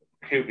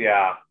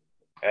 QPR.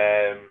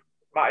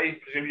 Matty,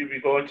 presume you'll be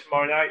going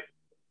tomorrow night.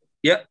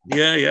 Yeah.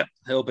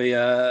 It'll be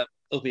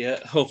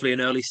hopefully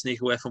an early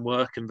sneak away from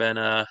work and then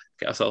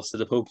get ourselves to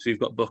the pubs we've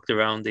got booked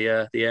around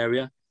the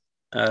area.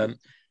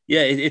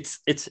 It's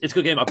a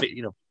good game. I've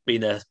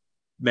been there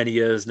many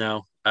years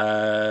now,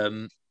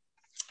 and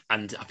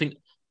I think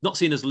not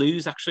seen us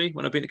lose actually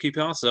when I've been at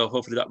QPR. So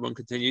hopefully that run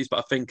continues. But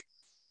I think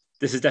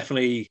this is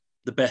definitely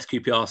the best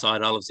QPR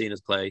side I'll have seen us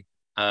play.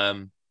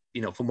 From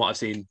what I've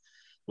seen.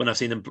 When I've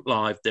seen them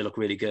live, they look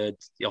really good.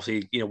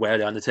 Obviously, where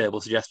they're on the table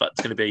suggests that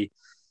it's going to be,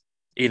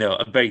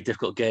 a very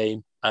difficult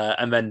game.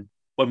 And then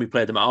when we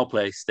played them at our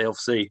place, they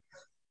obviously,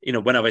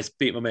 when I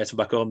beat my mates from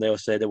back home, they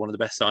always say they're one of the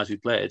best sides we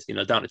played.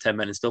 Down to 10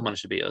 men and still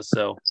managed to beat us.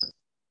 So,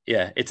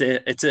 yeah, I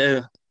think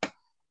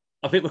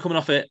we're coming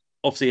off it,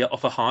 obviously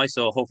off a high.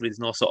 So hopefully there's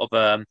no sort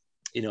of,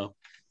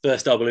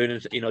 burst our balloon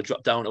and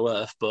drop down to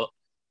earth. But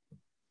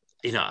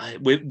I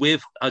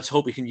just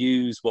hope we can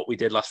use what we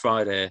did last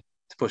Friday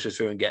to push us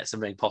through and get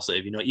something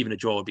positive. Even a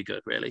draw would be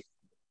good, really.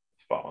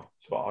 Spot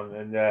on.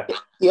 And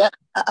yeah,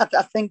 I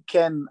think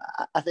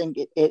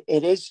it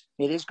is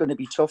going to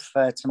be tough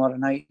tomorrow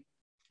night.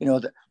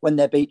 When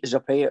they beat us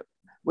up here,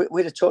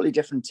 we're a totally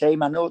different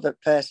team. I know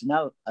that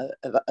personnel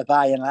are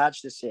by and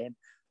large the same,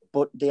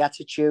 but the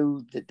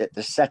attitude,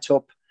 the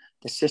setup,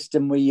 the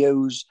system we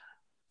use,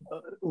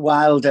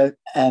 Wilder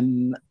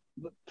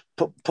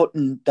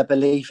putting the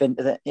belief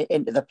into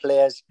the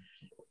players.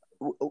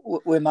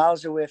 We're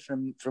miles away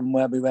from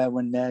where we were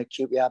when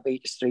QPR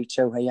beat us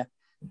 3-2 here.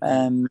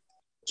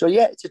 So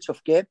yeah, it's a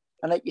tough game,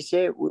 and like you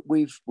say,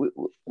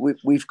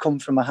 we've come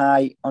from a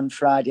high on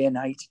Friday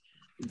night.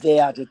 They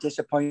had a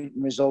disappointing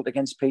result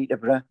against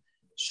Peterborough,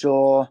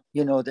 so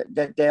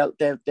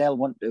they'll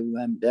want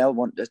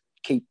to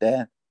keep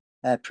their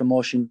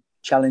promotion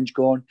challenge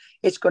going.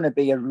 It's going to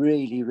be a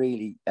really,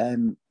 really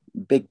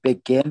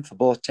big game for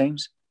both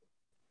teams.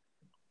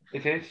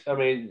 It is. I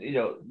mean,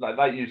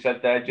 like you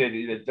said there,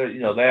 JD,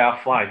 they are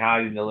flying high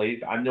in the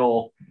league. I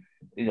know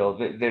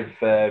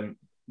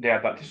they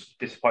had that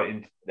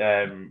disappointing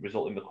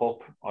result in the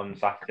cup on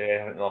Saturday.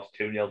 I think they lost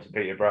 2-0 to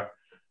Peterborough.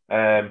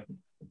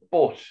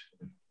 But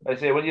I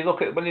say when you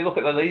look at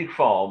the league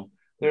form,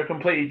 they're a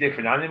completely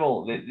different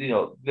animal.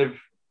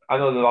 I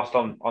know they lost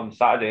on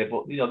Saturday,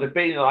 but they've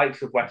beaten the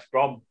likes of West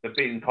Brom, they've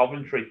beaten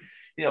Coventry.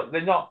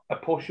 They're not a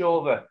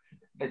pushover.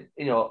 And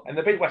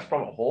they beat West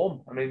Brom at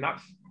home. I mean,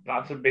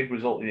 that's a big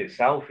result in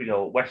itself.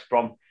 West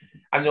Brom,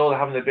 I know they're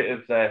having a bit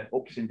of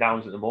ups and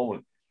downs at the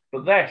moment,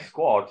 but their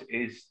squad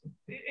it's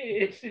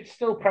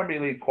still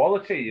Premier League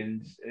quality.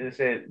 And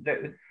say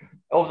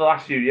over the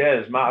last few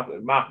years,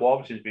 Mark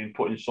Warburton's been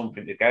putting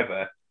something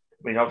together.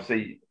 I mean,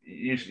 obviously,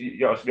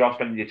 you're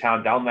spending your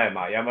time down there,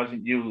 Matty. I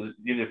imagine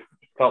you'd have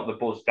felt the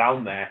buzz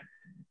down there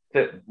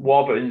that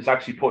Warburton's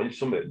actually putting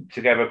something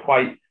together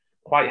quite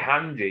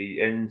handy,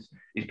 and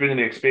he's bringing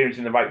the experience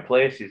in the right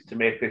places to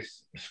make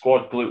this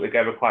squad glue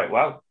together quite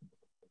well.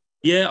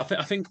 Yeah,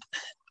 I think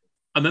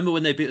I remember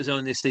when they beat us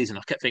on this season.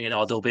 I kept thinking,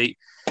 there'll be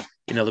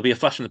a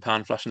flash in the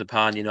pan.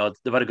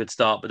 They've had a good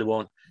start, but they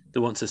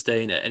won't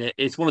sustain it. And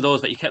it's one of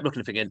those that you kept looking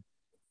and thinking,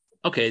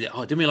 okay,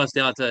 I didn't realize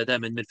they had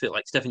them in midfield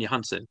like Stefan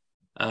Johansson.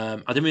 I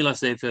didn't realize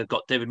they've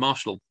got David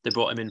Marshall. They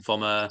brought him in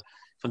from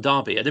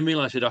Derby. I didn't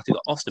realize they'd actually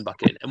got Austin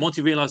back in. And once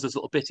you realize those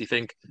little bits, you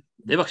think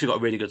they've actually got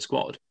a really good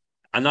squad.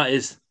 And that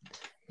is,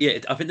 I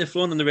think they've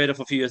flown on the radar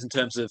for a few years in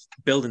terms of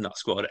building that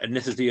squad. And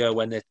this is the year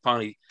when they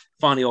finally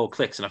all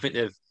clicks. And I think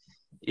they've,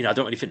 I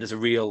don't really think there's a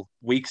real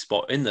weak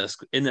spot in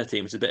their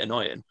team. It's a bit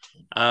annoying.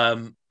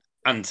 And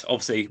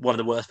obviously, one of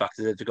the worst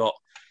factors is they've got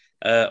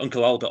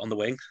Uncle Albert on the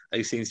wing.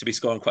 He seems to be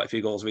scoring quite a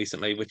few goals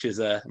recently, which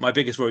is my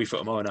biggest worry for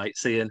tomorrow night,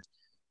 seeing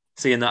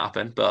that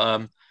happen.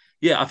 But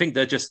I think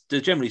they're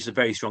generally just a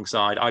very strong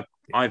side.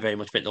 I very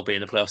much think they'll be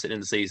in the playoffs at the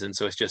end of the season.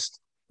 So it's just,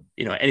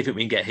 anything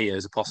we can get here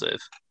is a positive.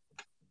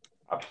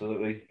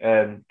 Absolutely.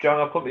 John,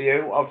 I'll come to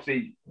you.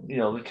 Obviously,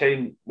 the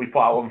team we put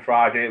out on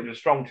Friday, it was a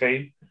strong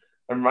team,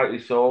 and rightly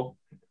so.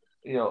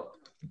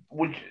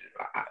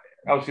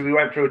 Obviously we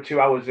went through 2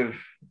 hours of,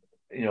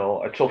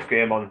 a tough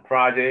game on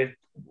Friday.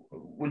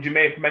 Would you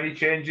make many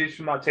changes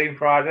from that team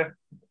Friday?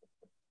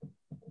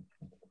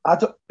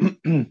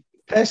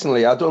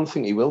 Personally, I don't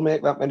think he will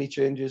make that many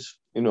changes.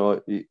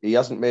 He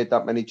hasn't made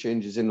that many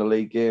changes in the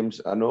league games.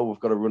 I know we've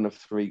got a run of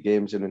 3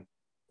 games in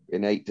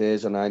 8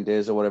 days or 9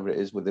 days or whatever it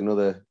is, with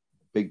another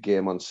big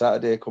game on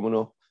Saturday coming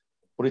up.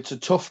 But it's a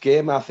tough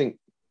game, I think,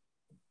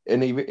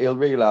 and he'll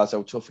realise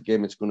how tough a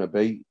game it's going to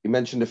be. He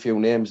mentioned a few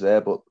names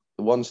there, but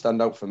the one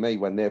stand out for me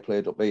when they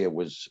played up here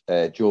was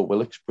Joe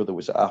Willock's brother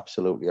was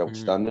absolutely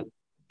outstanding.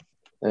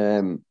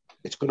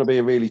 It's going to be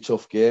a really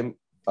tough game.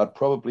 I'd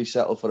probably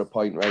settle for a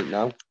point right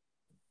now.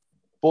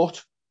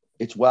 But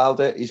it's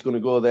Wilder. He's going to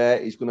go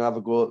there. He's going to have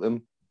a go at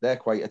them. They're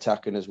quite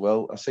attacking as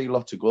well. I see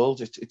lots of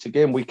goals. It's a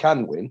game we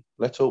can win.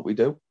 Let's hope we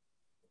do.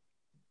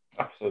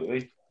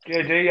 Absolutely.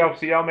 JD,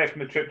 obviously you're making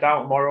the trip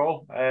down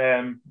tomorrow.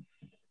 Are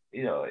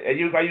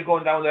you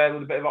going down there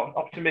with a bit of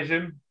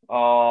optimism,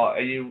 or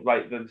are you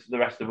like the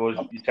rest of us?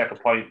 You take a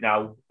point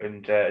now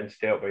and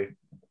stay up here.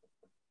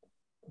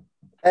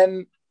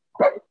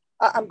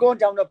 I'm going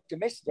down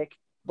optimistic,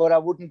 but I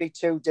wouldn't be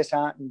too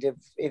disheartened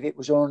if it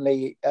was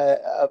only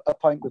a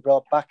point we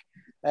brought back.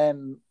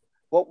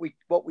 What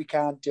we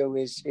can't do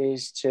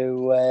is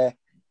to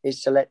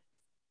let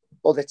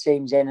other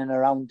teams in and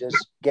around us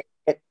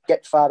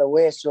get far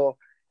away. So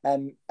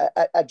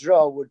a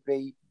draw would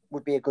be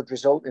a good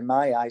result in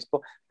my eyes.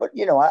 But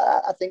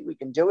I think we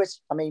can do it.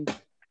 I mean,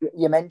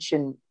 you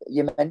mentioned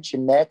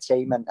their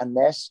team and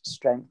their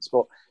strengths,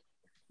 but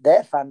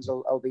their fans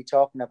will be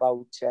talking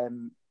about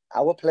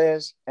our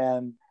players.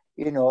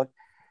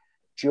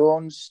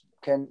 Jones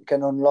can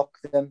unlock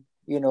them.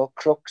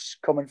 Crooks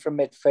coming from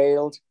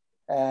midfield.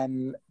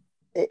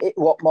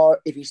 What more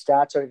if he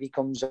starts or if he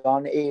comes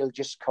on? He'll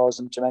just cause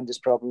them tremendous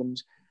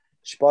problems.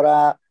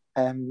 Sporra,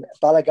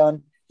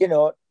 Balogun.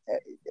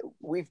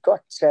 We've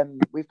got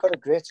a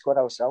great squad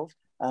ourselves,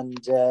 and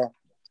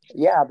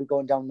I'll be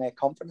going down there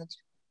confident.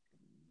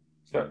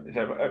 So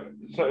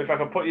if I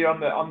can put you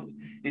on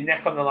your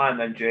neck on the line,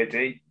 then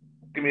JD,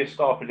 give me a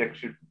score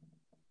prediction.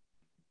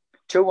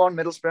 2-1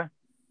 Middlesbrough.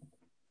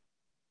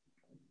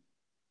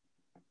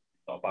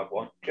 Not a bad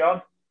one,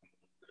 John.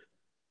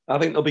 I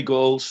think there'll be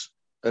goals,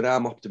 and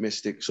I'm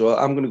optimistic, so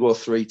I'm going to go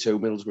 3-2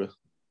 Middlesbrough.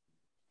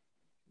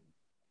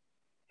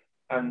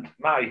 And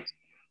Matty.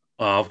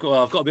 I've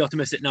got to be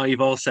optimistic now.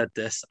 You've all said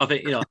this. I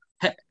think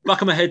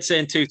back of my head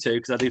saying 2-2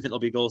 because I do think there'll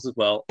be goals as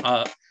well.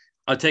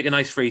 I'd take a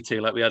nice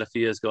 3-2 like we had a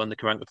few years ago in the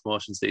Karanka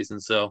promotion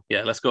season. So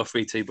yeah, let's go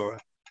 3-2 Boro.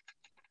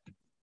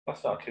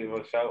 That's not too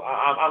much. So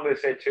I'm going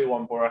to say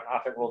 2-1 Boro. I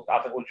think we'll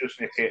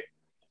just nick it.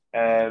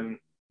 And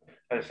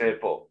I say,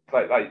 but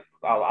like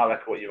I'll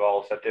echo what you've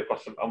all said. They've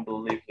got some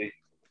unbelievably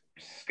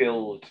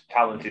skilled,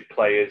 talented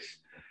players,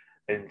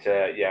 and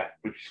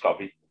we've got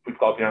to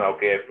be on our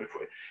game.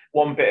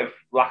 One bit of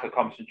lack of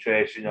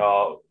concentration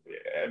or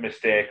a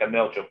mistake, and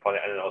they'll jump on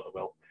it, and I know they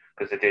will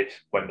because they did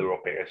when they were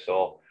up here.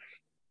 So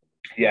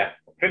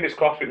fingers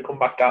crossed we can come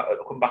back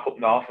up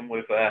north, and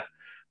we've got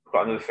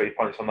another 3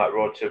 points on that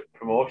road to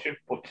promotion.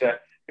 But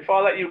before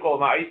I let you go,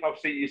 Matty,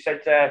 obviously you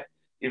said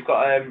you've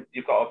got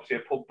obviously a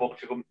pub book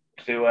to come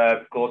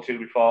to go to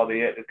before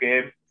the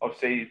game.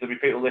 Obviously there'll be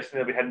people listening.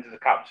 They'll be heading to the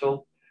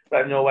capsule.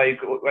 Let them know where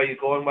you're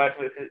going. Where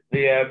can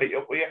they meet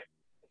up with you?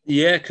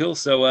 Yeah, cool.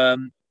 So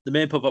the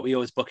main pub that we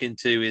always book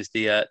into is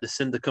the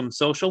Syndicum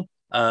Social,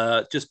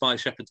 just by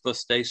Shepherd's Bus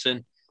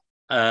Station.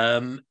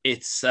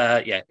 It's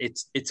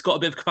got a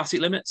bit of capacity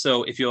limit.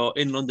 So if you're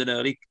in London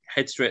early,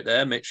 head straight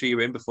there. Make sure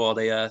you're in before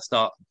they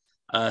start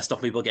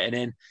stopping people getting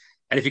in.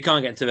 And if you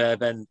can't get into there,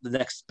 then the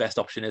next best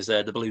option is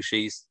the Blue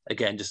Cheese,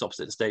 again, just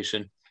opposite the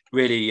station.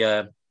 Really,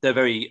 they're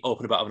very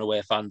open about having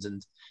away fans,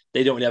 and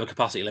they don't really have a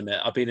capacity limit.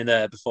 I've been in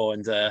there before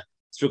and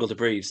struggled to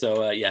breathe.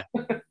 So yeah,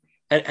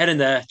 head in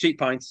there. Cheap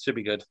pints should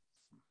be good.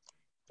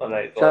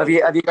 Right, so have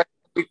you got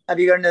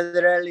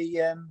another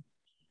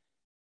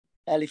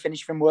early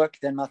finish from work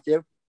then,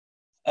 Matthew?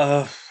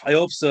 I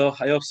hope so.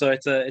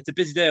 It's a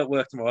busy day at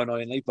work tomorrow,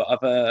 annoyingly, but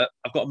I've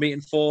got a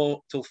meeting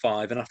 4 till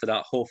 5, and after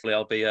that, hopefully,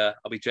 I'll be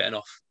jetting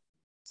off.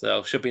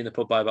 So should be in the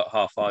pub by about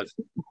 5:30.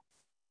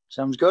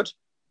 Sounds good.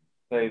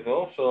 There you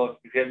go. So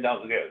if you're heading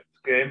down to the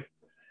game,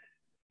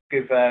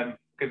 give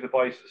the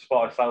boys at the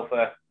Sport South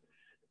a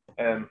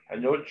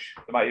nudge.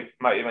 They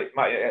might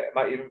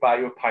even buy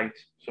you a pint.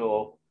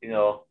 So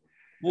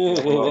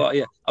Whoa,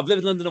 yeah. I've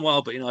lived in London a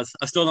while, but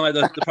I still don't like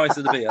the price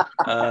of the beer.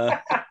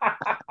 I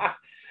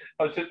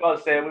was just about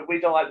to say we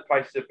don't like the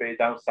prices of beer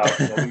down south.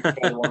 We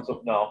prefer the ones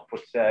up north.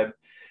 But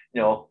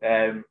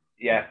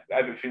yeah,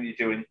 everything you're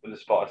doing with the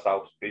Sport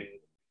South's been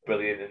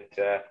brilliant,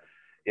 and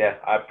yeah,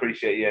 I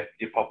appreciate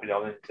you popping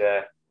on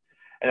and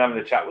having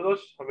a chat with us.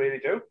 I really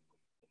do.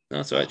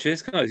 That's all right.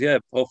 Cheers, guys. Yeah,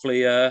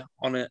 hopefully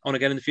on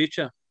again in the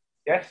future.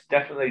 Yes,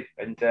 definitely.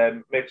 And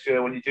make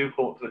sure when you do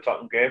come up to the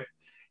Tottenham game,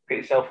 get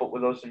yourself up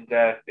with us, and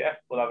yeah,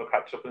 we'll have a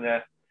catch up in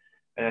there,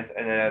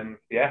 and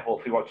yeah,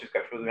 hopefully watch us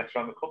get through the next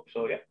round of the cup.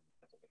 So yeah.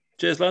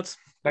 Cheers, lads.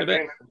 Thank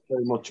you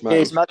very much, man.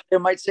 Cheers, Matthew.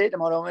 Might see you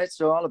tomorrow, mate.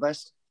 So all the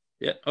best.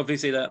 Yeah, hopefully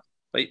see that.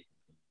 Bye.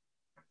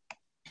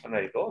 And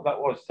there you go. That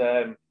was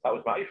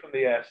Matty from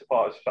the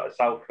supporters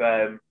South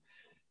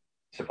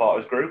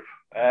supporters group.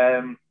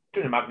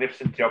 Doing a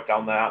magnificent job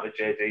down there at the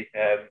JD.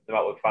 The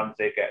amount of fans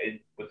they get in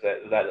with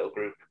their little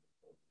group.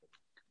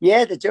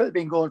 Yeah, they do. They've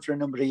been going for a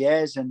number of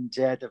years, and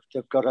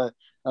they've got a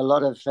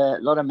lot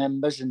of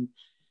members, and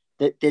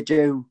they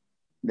do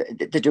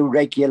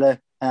regular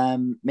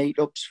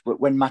meetups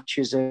when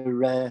matches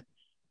are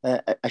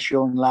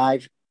shown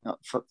live.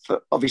 For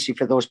obviously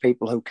for those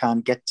people who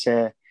can't get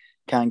to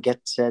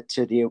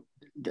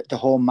the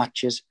home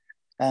matches.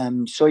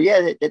 So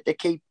yeah, they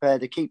keep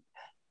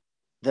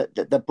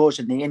the buzz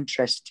and the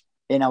interest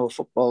in our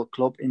football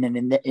club,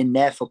 in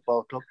their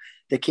football club.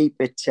 They keep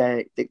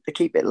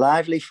it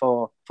lively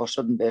for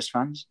Southern-based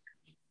fans.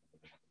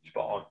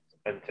 Spot on,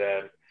 and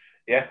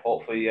yeah,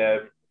 hopefully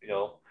they're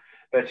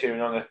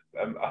cheering on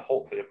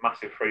hopefully a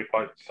massive 3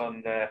 points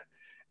on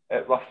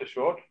Loftus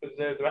Road with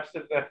the rest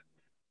of the.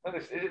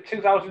 Is it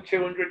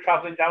 2,200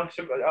 travelling down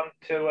to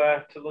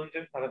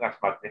London? I think that's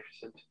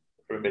magnificent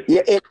for a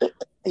midweek.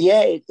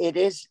 It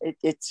is.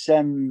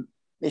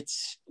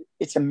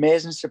 It's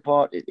amazing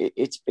support.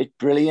 It's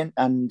brilliant,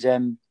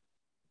 and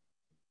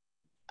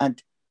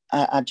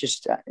I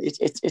just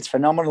it's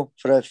phenomenal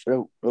for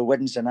a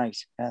Wednesday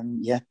night.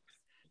 Yeah,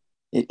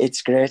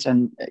 it's great,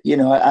 and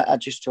I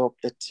just hope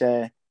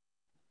that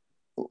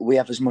we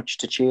have as much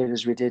to cheer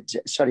as we did.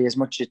 Sorry, as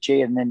much to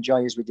cheer and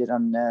enjoy as we did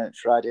on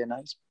Friday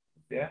night.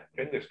 Yeah,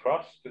 fingers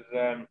crossed, because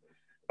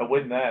a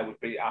win there would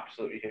be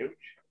absolutely huge.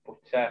 But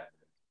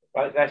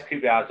right, let's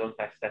keep the eyes on.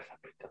 Let's have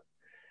it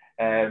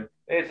done.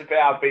 Here's a bit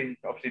I've been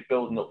obviously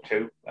building up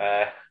to,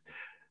 I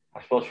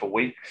suppose, for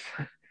weeks.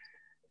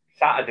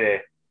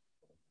 Saturday.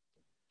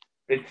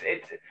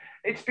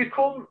 It's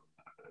become,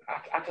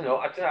 I don't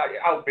know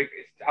how big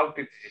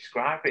to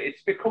describe it.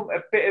 It's become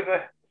a bit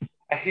of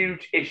a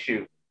huge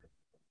issue.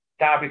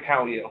 Derby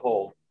County at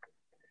home.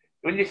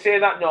 When you say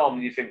that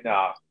normally, you think,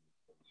 nah,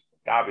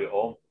 Derby at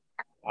home,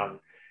 and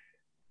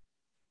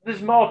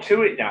there's more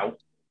to it now.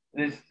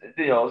 There's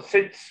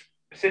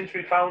since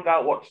we found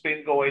out what's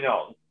been going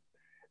on,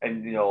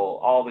 and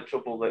all the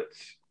trouble that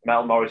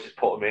Mel Morris has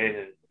put them in,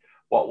 and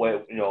what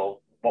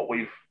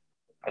we've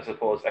I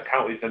suppose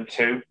accounted them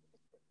to.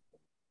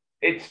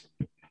 It's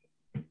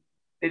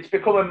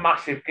become a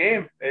massive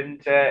game, and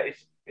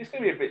it's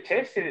going to be a bit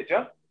tasty, isn't it,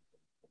 John?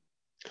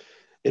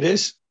 It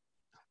is.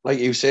 Like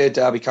you said,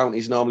 Derby County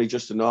is normally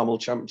just a normal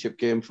championship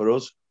game for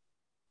us.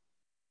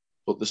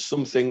 But there's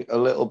something a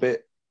little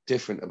bit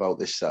different about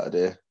this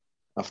Saturday.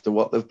 After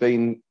what they've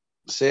been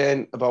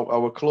saying about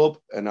our club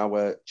and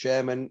our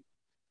chairman,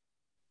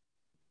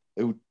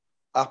 who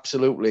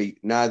absolutely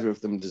neither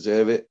of them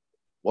deserve it.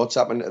 What's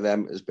happened to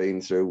them has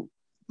been through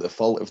the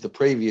fault of the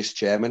previous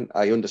chairman.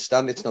 I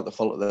understand it's not the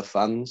fault of the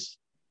fans,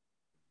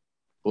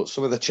 but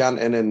some of the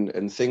chanting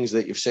and things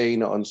that you've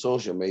seen on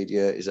social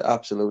media is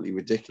absolutely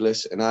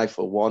ridiculous. And I,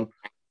 for one,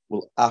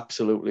 will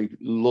absolutely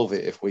love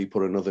it if we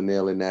put another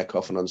nail in their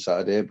coffin on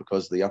Saturday,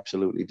 because they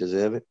absolutely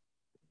deserve it.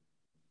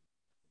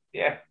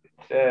 Yeah,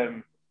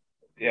 they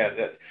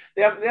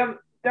haven't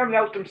haven't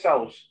helped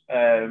themselves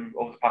over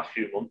the past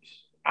few months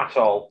at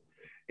all.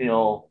 You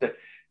know,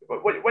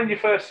 when you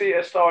first see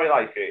a story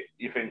like it,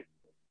 you think,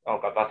 "Oh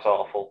God, that's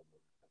awful."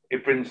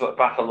 It brings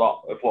back a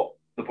lot of what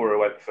the Boro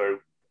went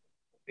through.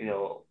 You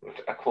know,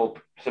 a club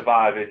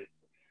surviving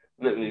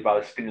literally by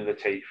the skin of the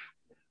teeth.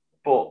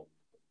 But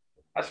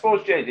I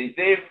suppose, JD,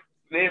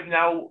 they've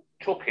now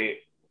took it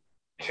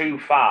too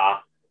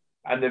far,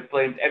 and they've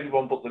blamed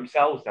everyone but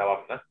themselves now,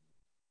 haven't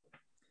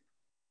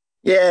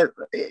they? Yeah,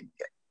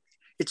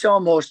 it's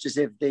almost as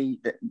if the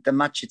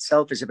match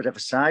itself is a bit of a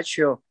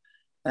sideshow,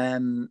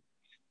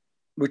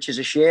 which is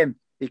a shame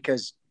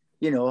because,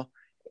 you know,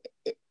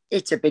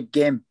 it's a big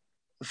game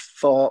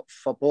for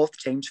both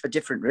teams for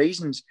different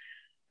reasons.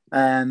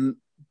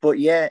 But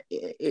yeah,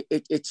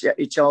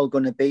 it's all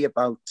going to be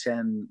about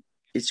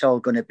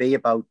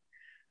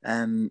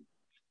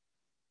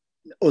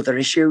other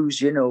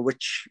issues, you know,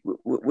 which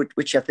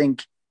I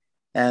think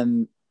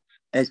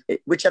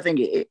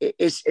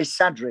is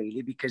sad,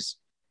 really, because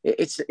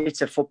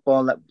it's a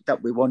football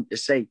that we want to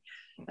see,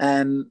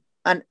 and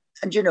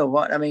you know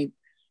what I mean.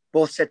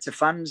 Both sets of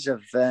fans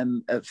have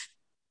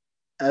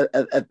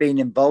been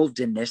involved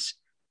in this.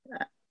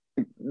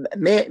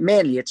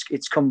 Mainly,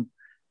 it's come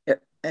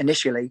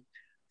initially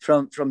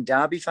from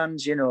Derby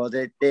fans. You know,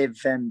 they've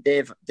been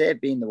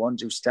the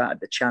ones who started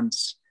the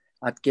chants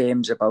at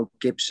games about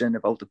Gibson,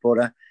 about the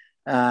Boro,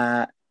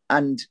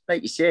 and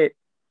like you say, it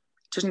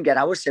doesn't get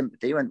our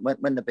sympathy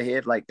when they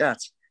behave like that.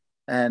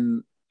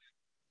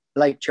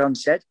 Like John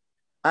said,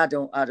 I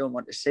don't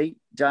want to see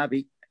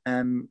Derby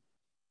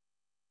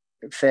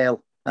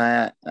fail,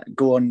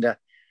 go under.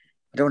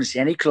 I don't want to see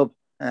any club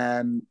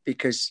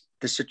because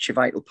they're such a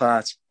vital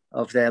part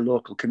of their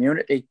local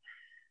community.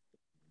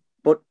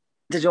 But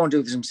they don't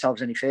do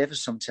themselves any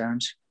favours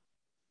sometimes.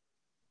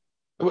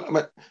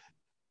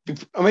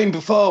 I mean,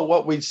 before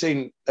what we'd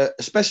seen,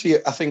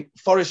 especially I think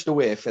Forest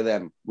away for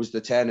them was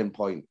the turning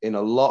point in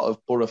a lot of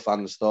Boro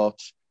fans'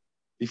 thoughts.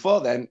 Before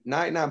then,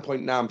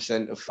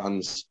 99.9% of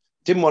fans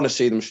didn't want to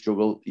see them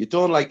struggle. You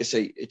don't like to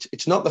see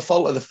it's not the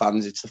fault of the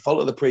fans, it's the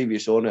fault of the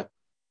previous owner.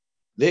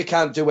 They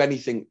can't do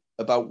anything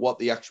about what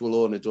the actual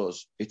owner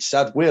does. It's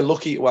sad. We're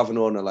lucky to have an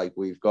owner like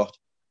we've got.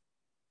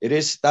 It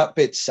is that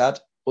bit sad,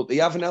 but they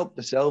haven't helped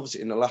themselves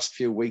in the last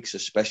few weeks,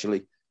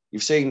 especially.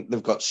 You've seen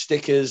they've got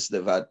stickers.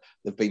 They've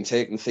been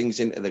taking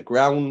things into the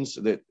grounds.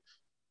 That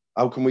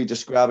how can we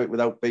describe it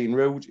without being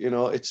rude? You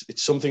know, it's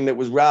something that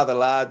was rather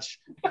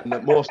large and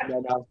that most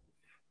men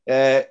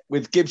have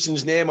with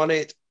Gibson's name on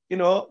it. You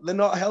know, they're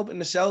not helping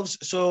themselves.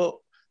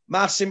 So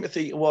my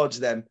sympathy towards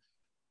them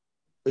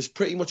has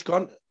pretty much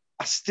gone.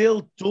 I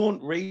still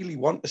don't really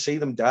want to see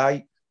them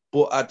die,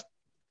 but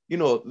they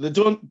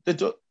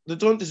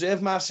don't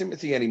deserve my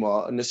sympathy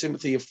anymore, and the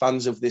sympathy of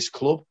fans of this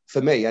club, for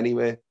me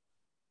anyway.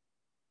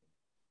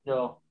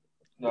 No,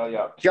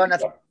 yeah. John,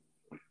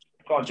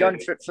 On, John,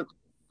 for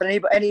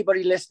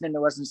anybody listening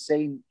who hasn't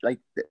seen like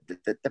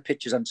the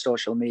pictures on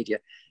social media,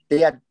 they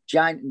had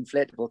giant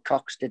inflatable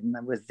cocks, didn't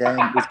they, with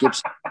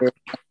Gibson?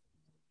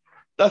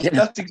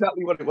 That's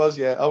exactly what it was.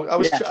 Yeah, I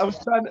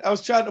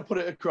was trying to put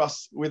it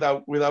across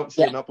without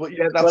saying that, but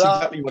yeah, that's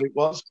exactly what it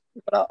was.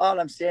 All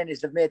I'm saying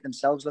is they've made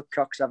themselves look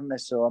cocks, haven't they?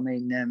 So I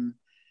mean,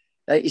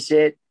 like you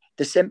said,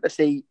 the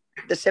sympathy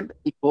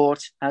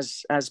vote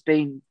has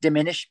been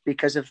diminished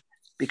because of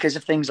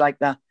things like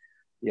that.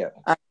 Yeah,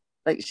 and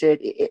like you said,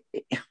 it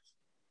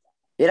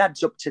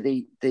adds up to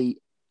the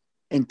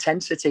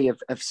intensity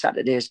of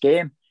Saturday's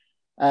game,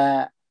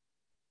 and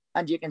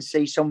you can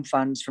see some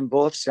fans from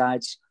both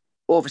sides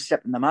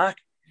overstepping the mark.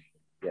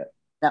 Yeah.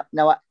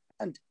 Now, I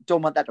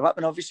don't want that to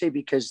happen, obviously,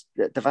 because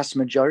the vast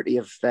majority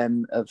of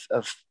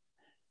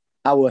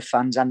our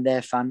fans and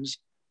their fans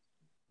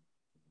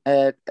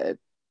are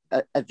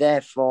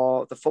there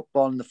for the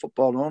football and the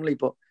football only.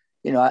 But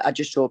you know, I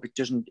just hope it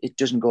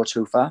doesn't go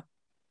too far.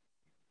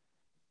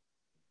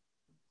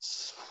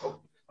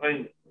 I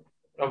mean,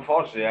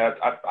 unfortunately,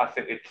 I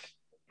think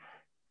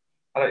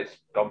it's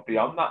gone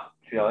beyond that.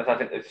 To be honest, I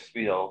think it's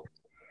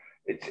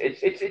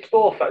it's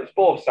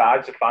both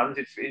sides of fans.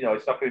 It's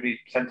it's not going to be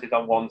centered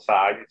on one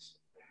side. It's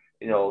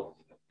the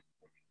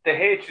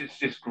hatred's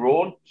just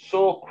grown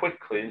so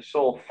quickly and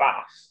so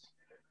fast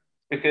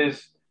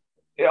because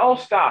it all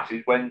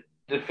started when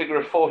the figure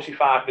of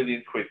 45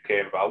 million quid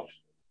came about.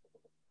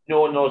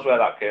 No one knows where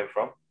that came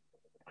from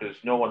because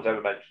no one's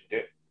ever mentioned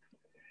it.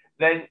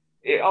 Then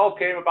it all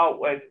came about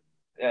when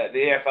the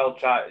AFL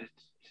tried to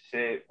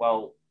say,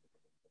 well,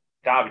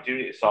 Derby do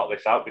need to sort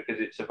this out because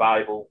it's a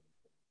viable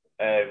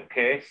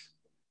case.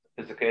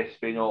 Because the case has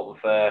been open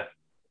for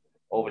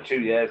over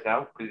 2 years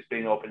now. Because it's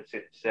been open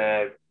since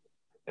it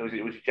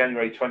was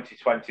January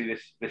 2020.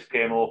 This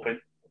came open,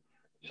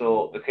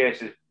 so the case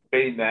has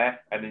been there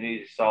and they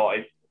need to sort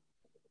it.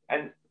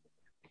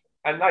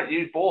 And like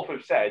you both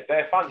have said,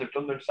 their fans have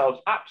done themselves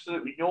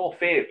absolutely no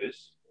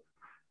favours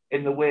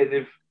in the way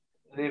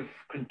they've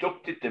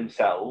conducted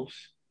themselves.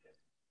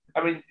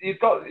 I mean, you've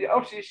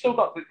still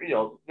got the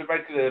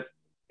regular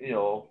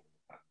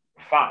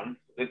fan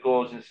that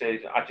goes and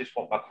says, "I just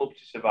want my club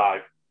to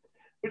survive,"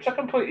 which I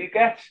completely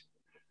get.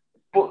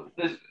 but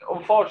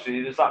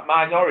unfortunately there's that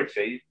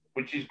minority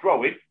which is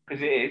growing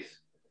because it is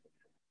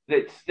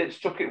that's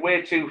took it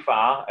way too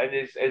far and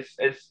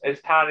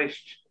has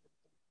tarnished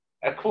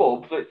a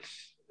club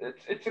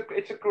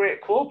it's a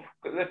great club.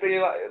 They've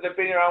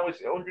been around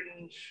with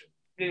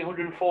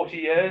 140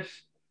 years,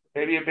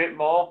 maybe a bit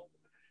more.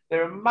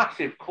 They're a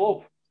massive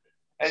club,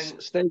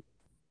 and Steve,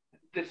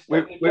 they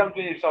haven't done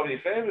you so many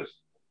favours.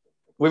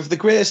 With the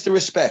greatest of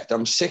respect,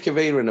 I'm sick of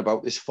hearing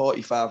about this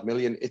 45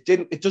 million.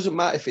 It doesn't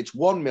matter if it's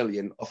 1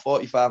 million or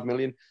 45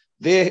 million.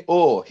 They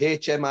owe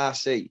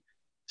HMRC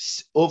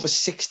over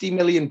 60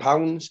 million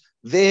pounds.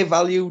 They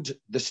valued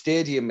the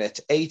stadium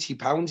at 80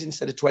 pounds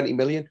instead of 20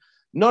 million.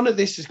 None of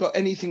this has got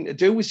anything to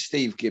do with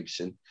Steve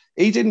Gibson.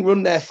 He didn't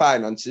run their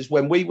finances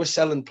when we were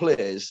selling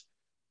players.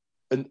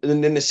 And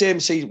in the same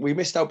season, we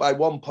missed out by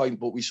 1 point,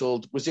 but we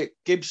sold, was it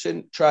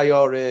Gibson,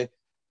 Traore,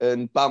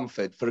 and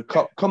Bamford for a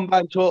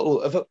combined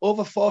total of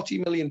over 40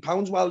 million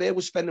pounds while they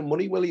were spending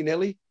money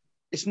willy-nilly.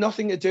 It's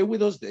nothing to do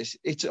with us, this.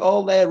 It's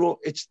all their own,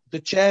 it's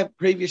the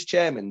previous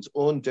chairman's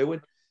own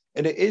doing.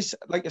 And it is,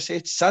 like I say,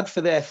 it's sad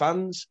for their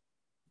fans.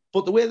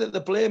 But the way that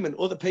they're blaming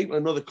other people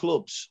and other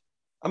clubs,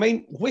 I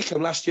mean,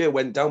 Wickham last year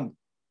went down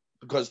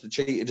because they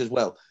cheated as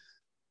well.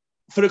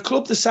 For a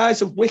club the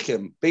size of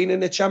Wickham, being in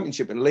the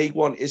Championship in League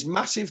One is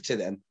massive to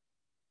them.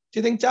 Do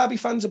you think Derby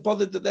fans are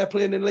bothered that they're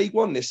playing in League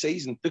One this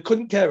season? They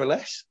couldn't care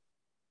less.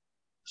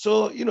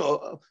 So, you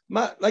know,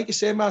 like you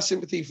say, my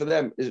sympathy for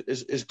them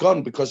is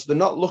gone because they're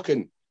not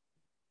looking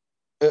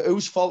at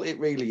whose fault it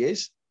really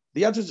is.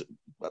 They had,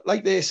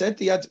 like they said,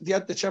 they had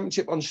the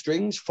Championship on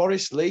strings,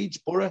 Forest, Leeds,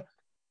 Boro,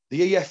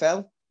 the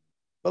EFL.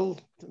 Well,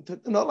 they're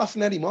not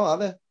laughing anymore, are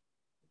they?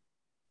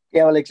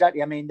 Yeah, well,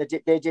 exactly. I mean,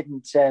 they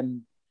didn't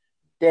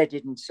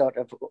sort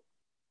of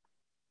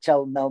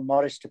tell Mel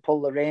Morris to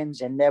pull the reins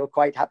in. They were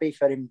quite happy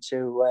for him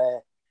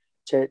to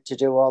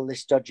do all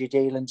this dodgy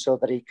dealing so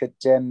that he could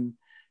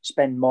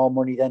spend more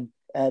money than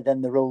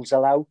the rules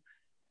allow.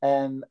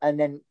 And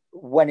then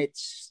when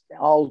it's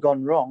all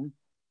gone wrong,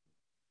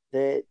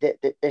 they're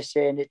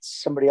saying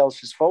it's somebody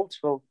else's fault.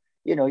 Well,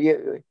 you know,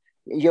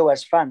 you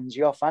as fans,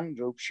 your fan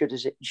group should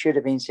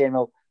have been saying,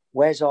 well,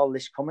 where's all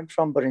this coming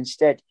from? But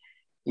instead,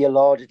 you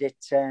lauded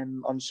it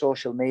on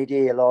social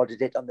media, you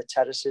lauded it on the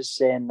terraces,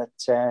 saying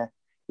that,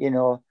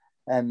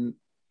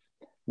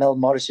 Mel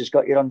Morris has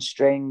got you on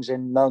strings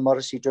and Mel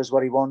Morris, he does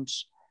what he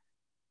wants.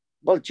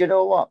 Well, do you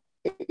know what?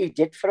 He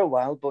did for a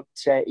while, but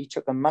he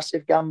took a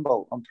massive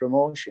gamble on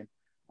promotion.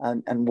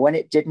 And when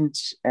it didn't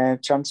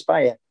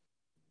transpire,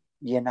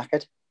 you're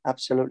knackered,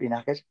 absolutely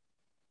knackered.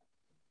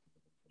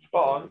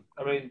 Spot on.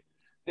 I mean,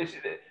 the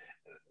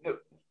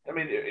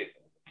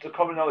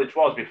common knowledge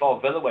was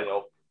before Villa went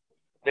up,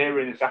 they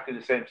were in exactly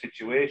the same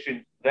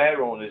situation.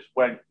 Their owners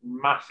went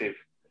massive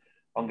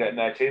on getting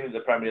their team in the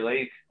Premier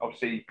League.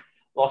 Obviously,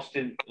 lost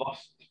in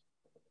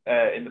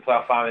the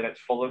playoff final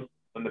against Fulham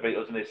when they beat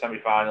us in the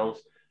semi-finals,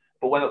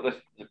 but went up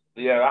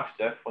the year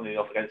after, funny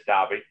enough, against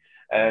Derby.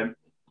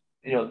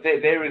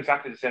 They were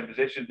exactly the same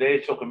position. They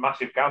took a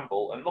massive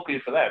gamble, and luckily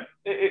for them,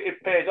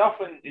 it paid off.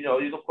 And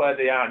you look where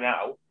they are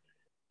now.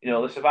 They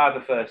survived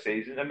the first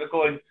season, and they're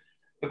going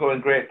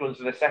great guns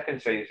in the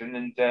second season,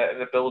 and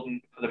they're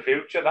building for the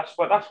future. That's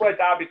where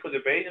Derby could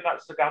have been, and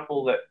that's the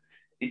gamble that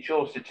he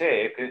chose to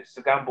take. It's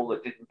the gamble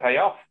that didn't pay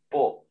off.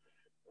 But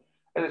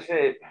as I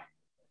say,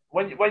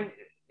 when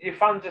your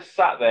fans are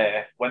sat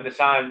there when they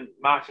signed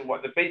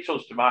the beat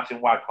us to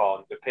Martin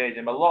Waghorn, they paid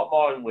him a lot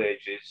more in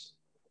wages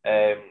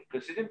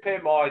because they didn't pay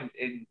more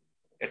in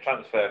a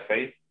transfer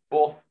fee.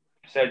 Both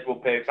said we'll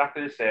pay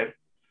exactly the same.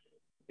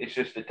 It's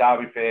just that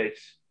Derby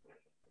pays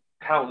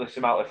countless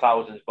amount of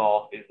thousands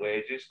more in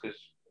wages because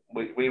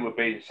we were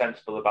being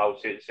sensible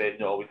about it and saying,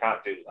 no, we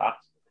can't do that.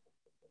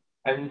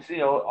 And,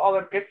 all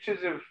the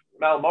pictures of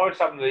Mel Morris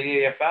having the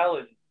EFL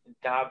and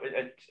Derby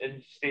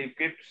and Steve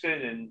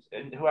Gibson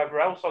and whoever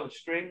else on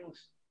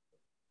strings.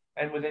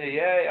 And within a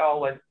year, it all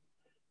went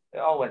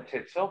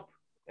tits up.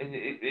 And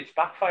it's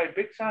backfired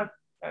big time.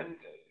 And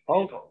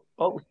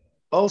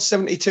all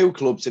 72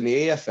 clubs in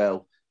the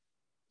EFL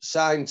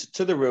signed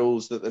to the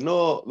rules that they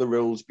know the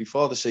rules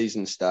before the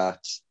season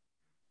starts.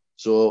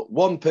 So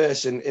one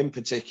person in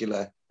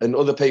particular and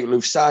other people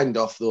who've signed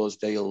off those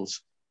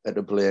deals are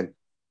to blame.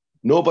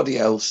 Nobody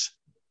else.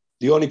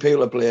 The only people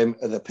to blame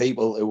are the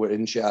people who were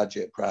in charge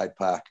at Pride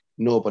Park.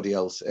 Nobody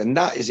else. And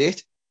that is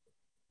it.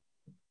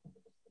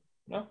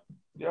 No,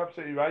 you're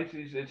absolutely right.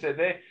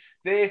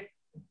 They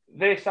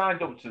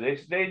signed up to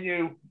this. They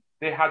knew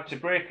they had to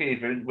break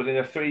even within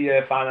a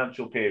 3-year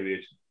financial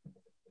period.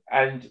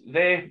 And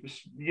they,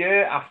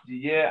 year after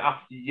year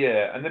after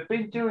year, and they've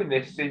been doing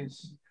this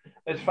since,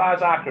 as far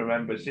as I can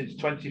remember, since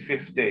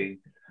 2015,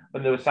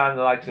 when they were signing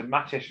the likes of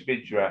Matty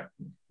Vidra,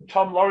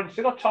 Tom Lawrence.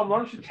 They got Tom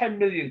Lawrence for 10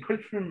 million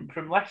quid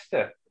from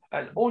Leicester,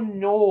 an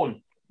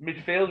unknown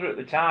midfielder at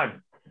the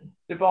time.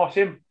 They bought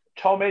him,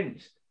 Tom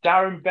Ince,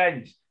 Darren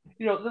Bent.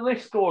 The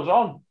list goes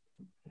on.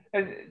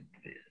 And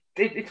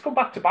it's come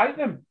back to bite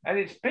them, and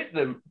it's bit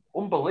them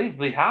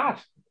unbelievably hard.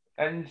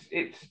 And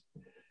it's,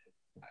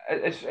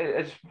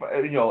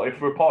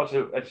 if reports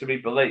are to be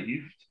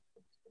believed,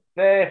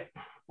 they're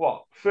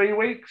what 3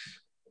 weeks?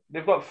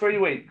 They've got 3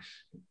 weeks,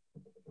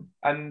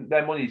 and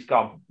their money's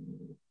gone,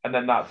 and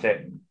then that's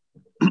it.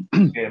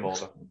 Game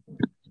over.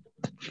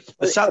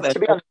 To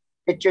be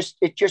honest,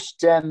 it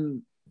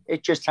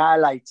just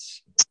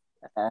highlights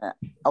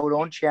our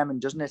own chairman,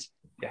 doesn't it?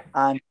 Yeah.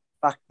 And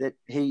the fact that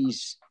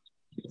he's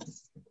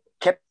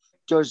kept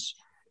us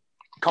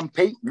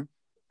competing,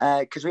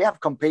 because we have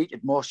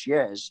competed most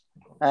years,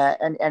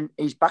 and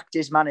he's backed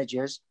his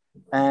managers,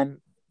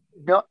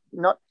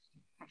 not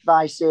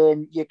by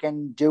saying you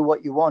can do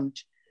what you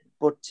want,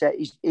 but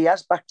he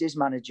has backed his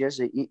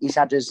managers. He's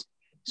had us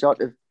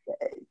sort of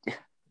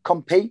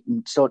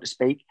competing, so to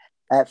speak,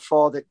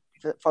 for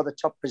the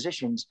top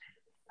positions,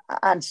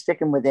 and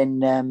sticking within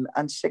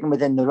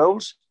the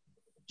rules.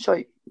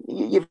 So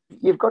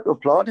you've got to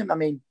applaud him. I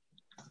mean,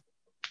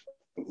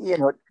 you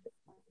know,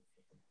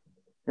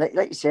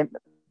 like you say,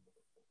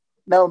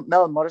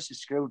 Mel Morris has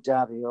screwed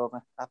Derby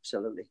over,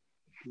 absolutely.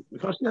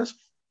 Because yes.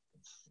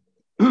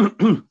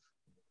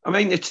 I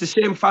mean, it's the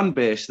same fan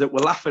base that were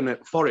laughing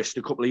at Forest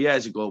a couple of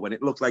years ago when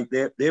it looked like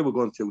they were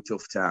going through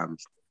tough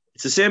times.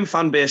 It's the same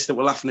fan base that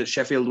were laughing at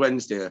Sheffield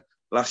Wednesday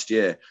last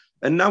year.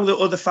 And now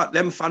the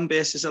them fan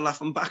bases are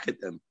laughing back at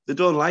them. They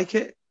don't like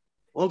it.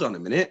 Hold on a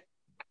minute.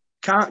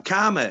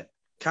 Karma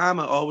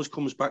always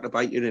comes back to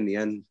bite you in the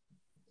end.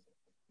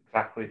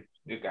 Exactly.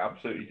 It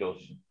absolutely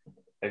does.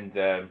 And,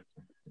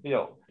 you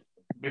know,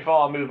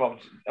 before I move on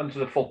onto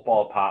the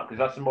football part, because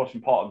that's the most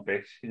important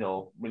bit, you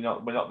know, we're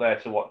not there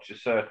to watch a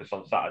circus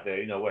on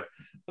Saturday. You know, we're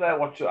there to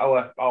watch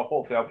our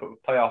hopefully our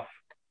playoff,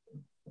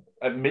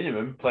 at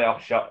minimum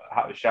playoff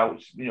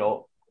shouts, you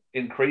know,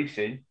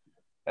 increasing.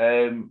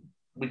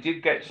 We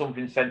did get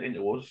something sent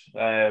into us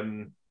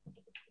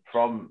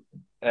from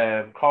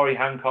Corey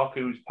Hancock,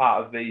 who's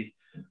part of the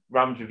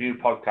Rams Review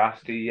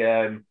podcast.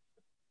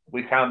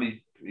 We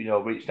kindly, you know,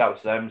 reached out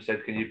to them and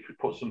said, "Can you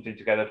put something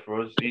together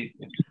for us?"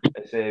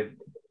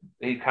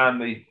 He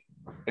kindly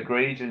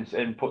agreed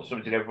and put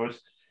something together for us.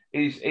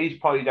 He's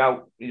pointed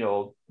out, you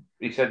know,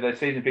 he said their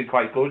season's been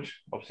quite good.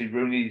 Obviously,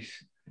 Rooney's,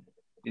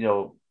 you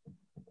know,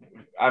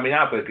 I mean,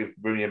 I've got to give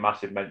Rooney a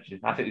massive mention.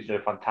 I think he's doing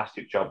a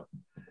fantastic job.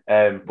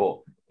 But,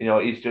 you know,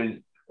 he's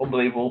doing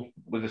unbelievable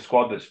with a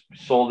squad that's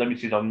so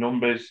limited on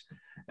numbers.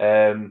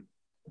 The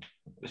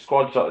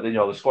squad's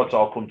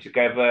all come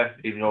together,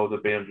 even though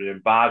they've been under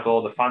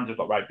embargo. The fans have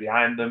got right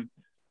behind them.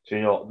 So,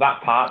 you know,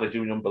 that part, they're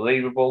doing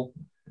unbelievable.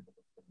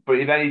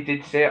 But then he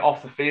did say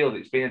off the field,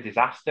 it's been a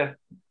disaster.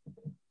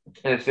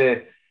 And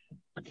it's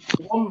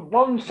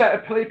one set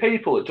of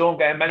people that don't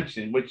get a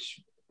mention, which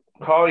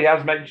Corey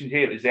has mentioned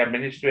here, is the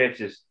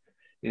administrators.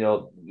 You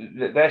know,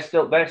 they're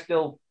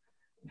still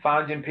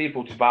finding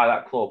people to buy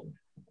that club.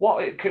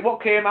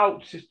 What came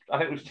out, I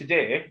think it was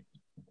today,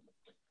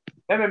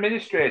 them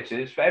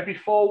administrators for every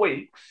 4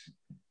 weeks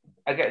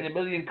are getting £1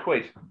 million.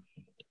 £1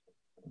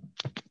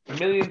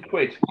 million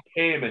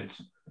payment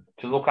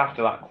to look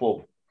after that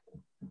club.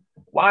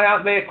 Why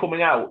aren't they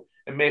coming out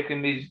and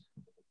making these,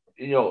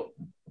 you know,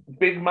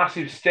 big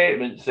massive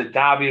statements that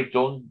Derby have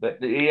done,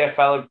 that the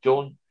EFL have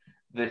done,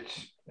 that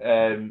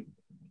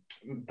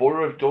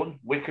Boro have done,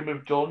 Wickham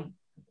have done?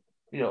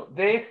 You know,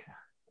 they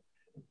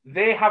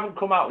haven't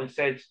come out and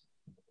said,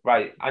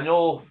 right, I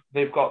know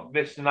they've got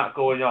this and that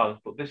going on,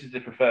 but this is the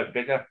preferred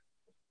figure.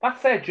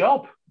 That's their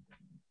job.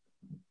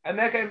 And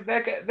they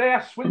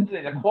are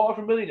swindling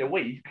 $250,000 a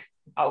week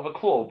out of a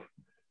club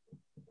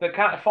that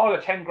can't afford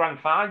a 10 grand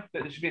fine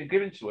that has been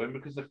given to him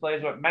because the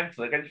players went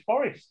mental against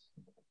Forest.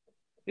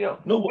 You know,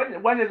 no.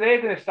 When are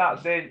they going to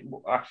start saying,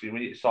 well, actually, we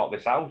need to sort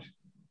this out?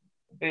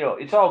 You know,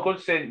 it's all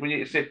good saying we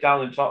need to sit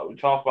down and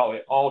talk about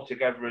it all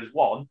together as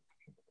one.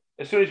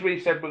 As soon as we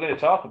said we're going to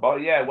talk about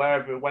it, yeah,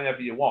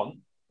 whenever you want,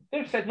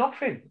 they've said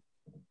nothing.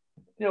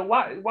 You know,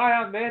 why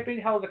aren't they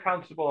being held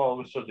accountable all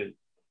of a sudden?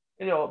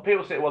 You know,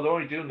 people say, well, they're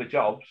only doing the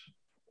jobs.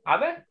 Are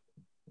they?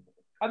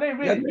 Are they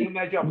really doing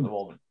their job at the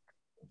moment?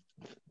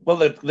 Well,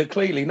 they're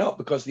clearly not,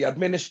 because the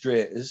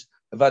administrators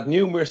have had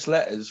numerous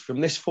letters from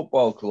this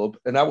football club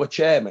and our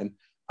chairman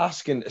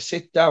asking to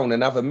sit down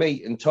and have a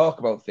meet and talk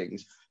about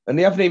things. And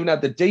they haven't even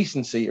had the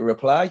decency to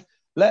reply,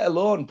 let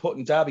alone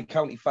putting Derby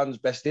County fans'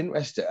 best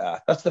interest at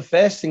heart. That's the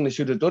first thing they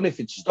should have done. If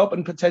it's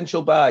stopping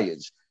potential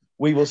buyers,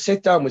 we will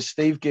sit down with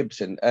Steve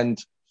Gibson and,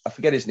 I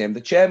forget his name,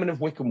 the chairman of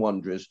Wickham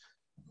Wanderers.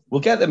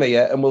 We'll get them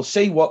here and we'll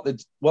see what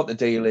the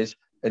deal is,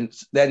 and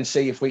then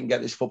see if we can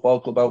get this football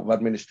club out of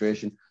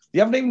administration. They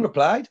haven't even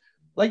replied.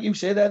 Like you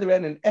say, they're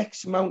earning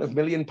X amount of £1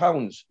 million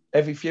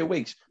every few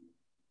weeks.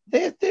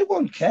 They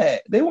won't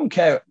care. They won't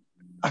care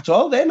at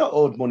all. They're not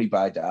owed money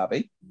by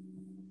Derby.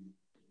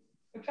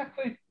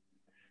 Exactly.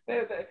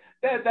 I'll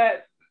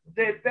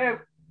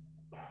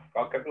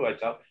get the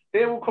words out.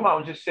 They will come out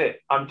and just say,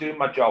 I'm doing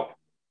my job.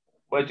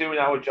 We're doing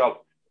our job.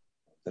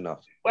 They're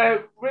not. Well,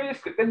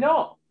 realistically, they're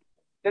not.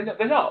 They're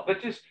not. They're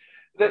just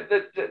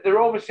they're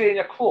overseeing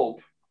a club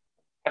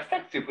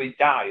effectively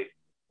dying.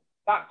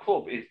 That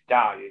club is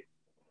dying,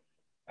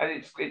 and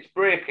it's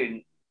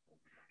breaking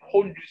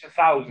hundreds of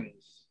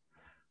thousands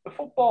of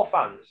football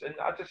fans. And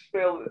I just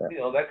feel that, you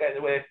know, they're getting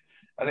away.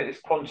 I think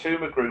this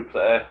Quantuma group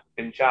that are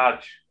in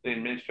charge, the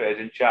administrators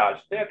in charge,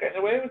 they're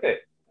getting away with it.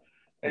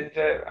 And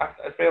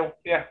I feel,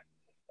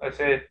 I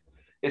say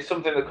it's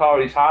something that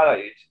Corey's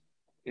highlighted.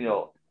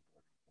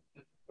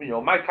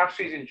 Mike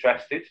Ashley's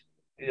interested.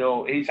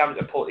 He's having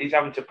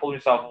to pull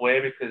himself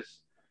away because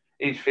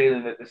he's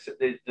feeling that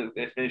the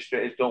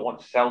administrators don't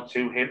want to sell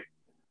to him.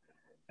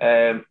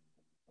 But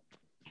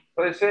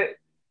it's it.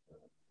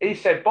 He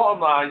said, bottom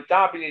line,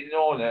 Derby needs an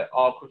owner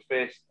or could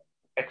face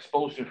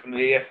expulsion from the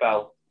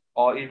EFL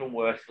or even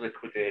worse,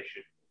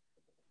 liquidation.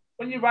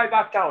 When you write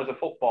that down as a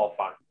football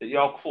fan, that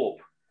your club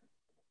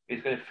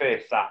is going to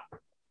face that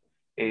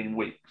in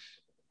weeks,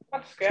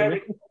 that's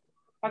scary.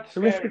 That's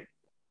scary.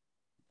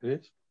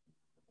 It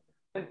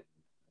is.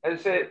 And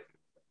so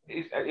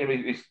he's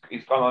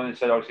gone on and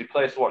said, obviously,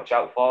 players to watch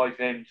out for. His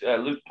name's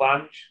Luke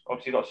Plange.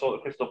 Obviously, got sold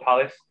at Crystal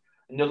Palace.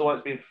 Another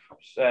one's been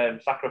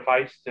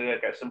sacrificed to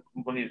get some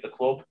money at the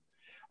club.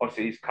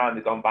 Obviously, he's kind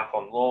of gone back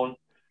on loan,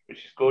 which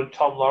is good.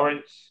 Tom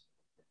Lawrence.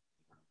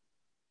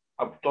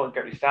 Don't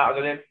get me started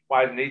on him.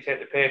 Why doesn't he take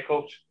the pay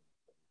cut?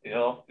 They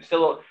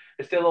still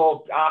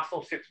owe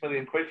Arsenal £6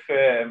 million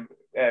for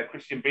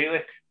Christian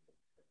Bielik.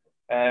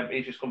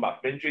 He's just come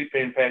back from injury,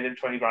 being paid him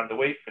 20 grand a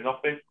week for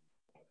nothing.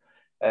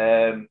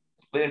 Liam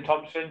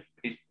Thompson,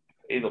 he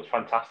looks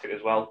fantastic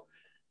as well.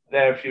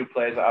 There are a few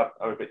players that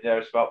I'm a bit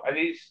nervous about, and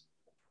he's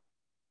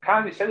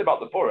kind of said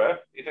about the Boro.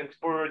 He thinks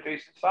Boro are a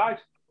decent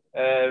side.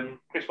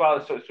 Chris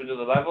Wilder took it to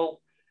another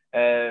level.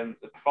 The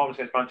performance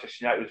against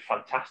Manchester United was a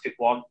fantastic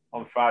one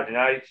on Friday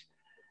night,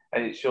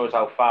 and it shows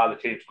how far the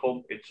team's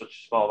come in such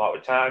a small amount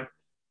of time.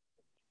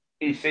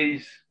 He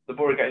sees the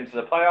Boro getting into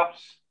the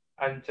playoffs,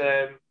 and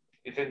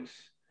he thinks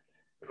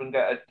if we can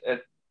get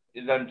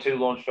them two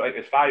lone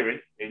strikers firing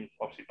in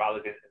obviously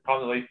Balogun and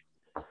Connolly,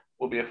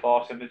 will be a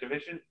force in the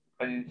division.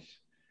 And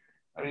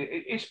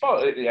he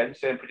spotted at the end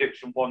saying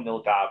prediction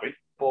 1-0 Derby,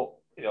 but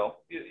you don't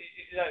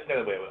get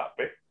away with that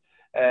bit.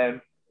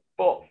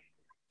 But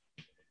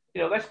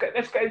let's get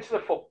into the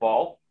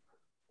football.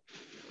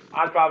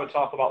 I'd rather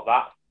talk about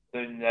that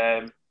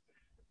than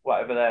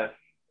whatever the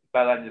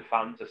bell-ended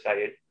fans are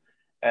saying.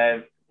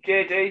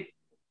 JD,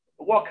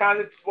 what kind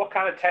of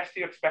test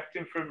are you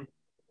expecting from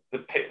the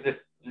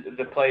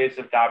players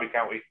of Derby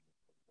County?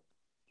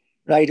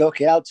 Right,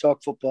 okay, I'll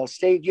talk football.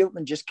 Steve, you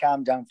can just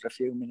calm down for a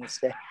few minutes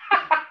there.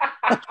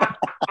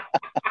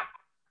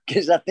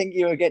 Because I think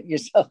you were getting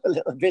yourself a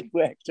little bit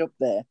worked up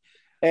there.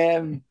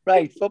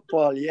 Right,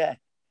 football, yeah.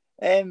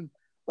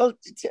 Well,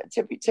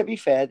 to be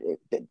fair,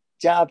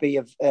 Derby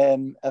have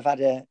had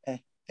a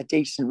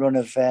decent run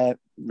of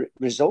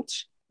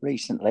results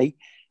recently,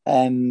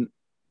 and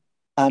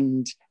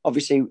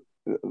obviously,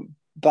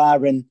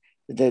 barring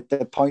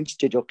the points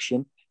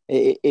deduction,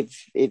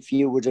 if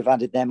you would have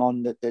added them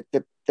on,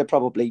 they're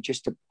probably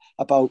just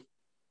about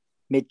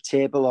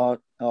mid-table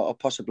or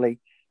possibly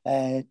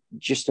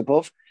just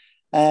above.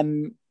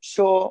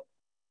 So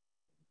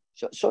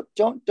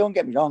don't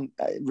get me wrong.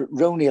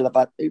 Rooney will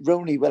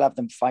have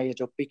them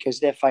fired up because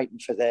they're fighting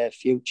for their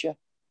future,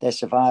 their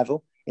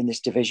survival in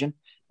this division.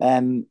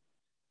 It's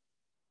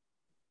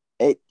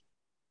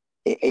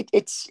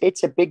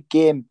a big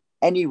game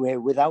anyway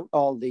without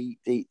all the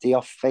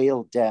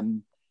off-field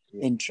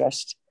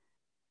interest.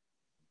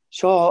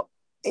 So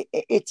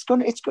it's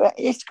going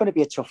to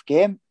be a tough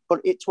game, but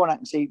it's one I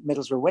can see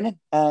Middlesbrough winning.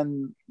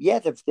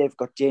 They've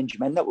got danger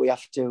men that we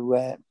have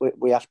to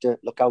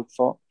look out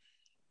for.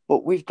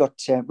 But we've got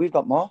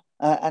more,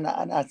 and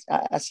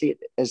I see it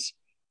as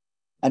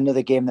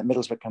another game that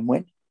Middlesbrough can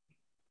win.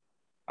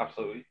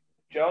 Absolutely,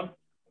 John.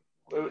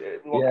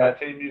 What kind of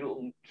team are you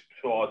looking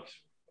towards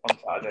on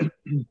Saturday?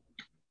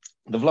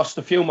 They've lost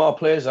a few more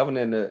players, haven't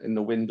they, in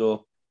the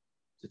window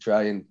to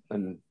try and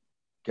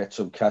get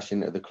some cash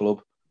into the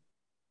club.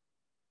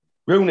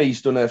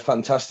 Rooney's done a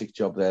fantastic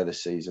job there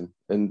this season,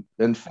 and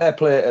fair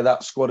play to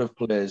that squad of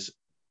players.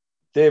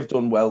 They've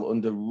done well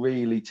under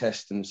really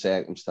testing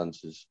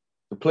circumstances.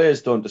 The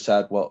players don't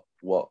decide what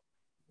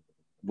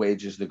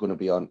wages they're going to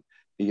be on.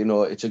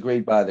 It's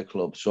agreed by the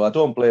club. So I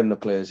don't blame the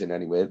players in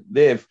any way.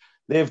 They've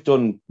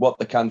done what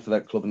they can for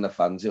that club and their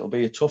fans. It'll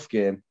be a tough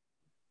game.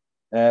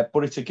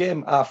 But it's a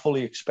game I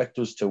fully expect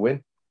us to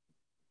win.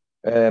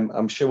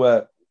 I'm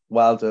sure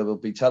Wilder will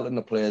be telling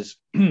the players,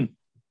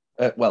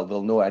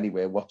 they'll know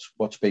anyway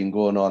what's been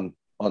going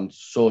on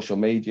social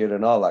media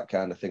and all that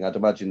kind of thing. I'd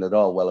imagine they're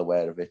all well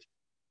aware of it.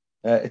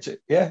 It's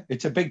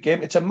a big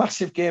game. It's a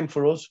massive game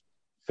for us.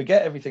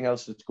 Forget everything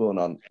else that's going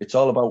on. It's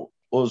all about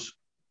us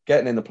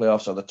getting in the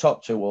playoffs or the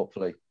top two,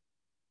 hopefully.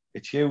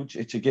 It's huge.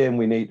 It's a game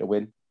we need to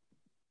win.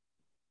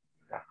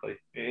 Exactly.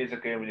 It is a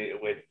game we need to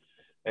win.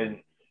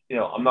 And,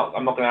 I'm not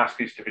going to ask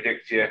you to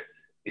predict your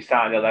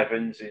starting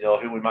 11s,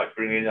 who we might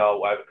bring in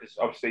or whatever, because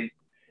obviously,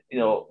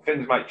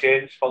 things might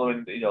change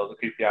following, the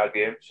QPR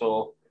game.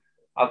 So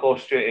I'll go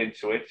straight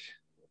into it.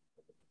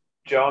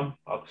 John,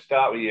 I'll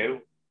start with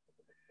you.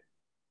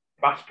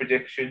 Match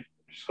prediction,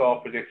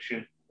 score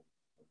prediction.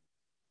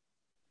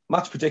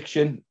 Match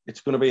prediction,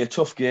 it's going to be a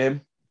tough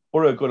game.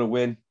 Boro are going to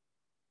win,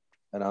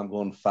 and I'm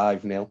going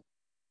 5-0.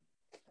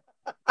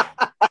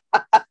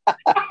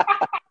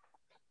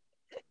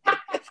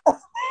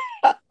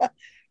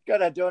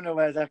 God, I don't know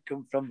where that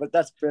come from, but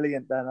that's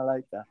brilliant, Dan. I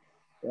like that.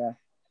 Yeah.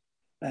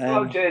 Come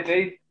on,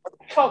 JD.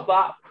 Top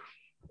that.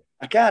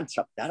 I can't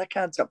top that. I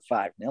can't top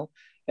 5-0.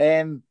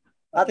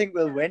 I think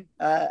we'll win.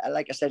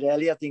 Like I said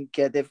earlier, I think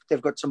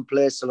they've got some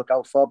players to look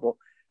out for, but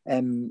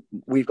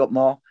we've got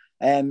more.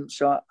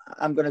 So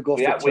I'm going to go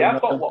for 2-0. We have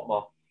got what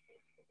more?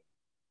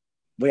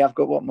 We have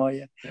got what more,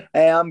 yeah.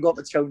 I'm going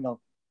for 2-0.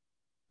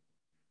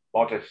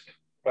 Modest.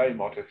 Very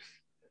modest.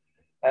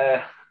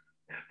 5-0.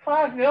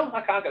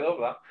 I can't get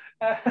over that.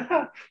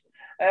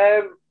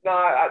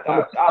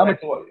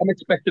 I'm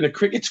expecting a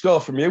cricket score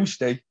from you,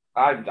 Steve.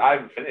 I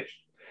haven't finished.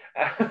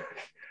 I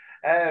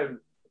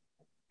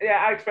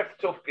expect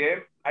a tough game.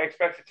 I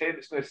expect a team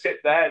that's going to sit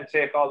there and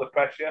take all the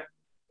pressure,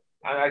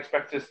 and I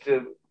expect us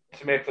to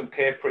make them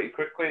cave pretty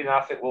quickly. And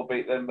I think we'll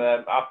beat them.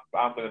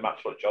 I'm going to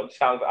match what John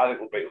said. I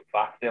think we'll beat them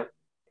 5-0.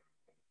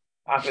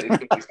 I think it's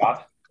going to be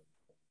bad.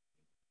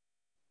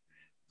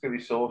 It's going to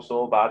be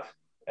so bad.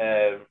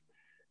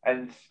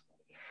 And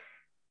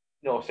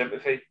no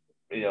sympathy.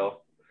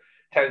 Tell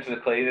them to the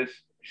cleaners.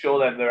 Show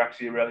them they're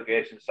actually a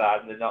relegation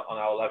side and they're not on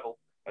our level.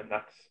 And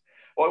that's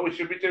what we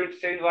should be doing to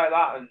teams like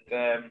that. And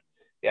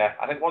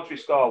I think once we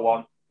score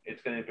 1,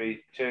 it's going to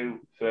be 2,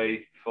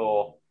 3,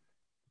 4,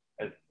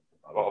 and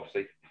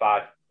obviously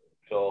 5.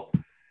 So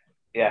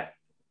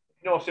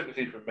no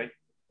sympathy from me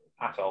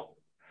at all.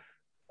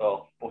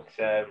 So, but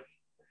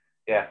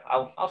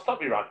I'll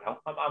stop you right now.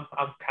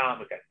 I'm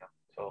calm again now.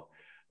 So,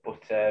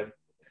 but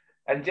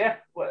and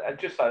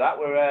just like that,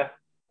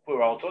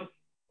 we're all done.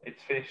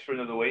 It's finished for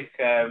another week.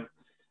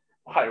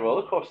 Quite a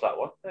roller coaster, that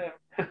one.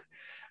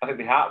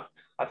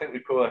 I think we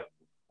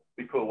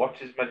put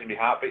watches measuring my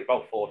heartbeat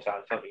about 4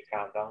 times. Help me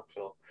calm down.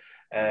 So,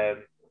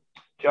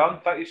 John,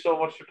 thank you so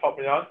much for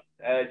popping on.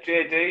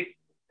 JD,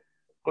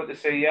 good to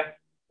see you.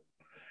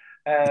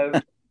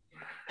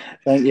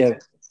 Thank you.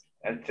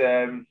 And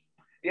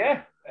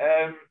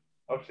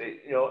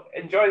obviously,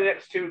 enjoy the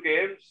next 2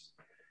 games.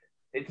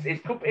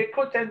 It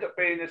could end up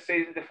being a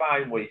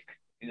season-defining week.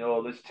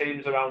 There's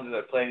teams around that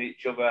are playing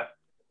each other.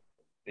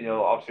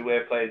 Obviously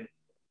we're playing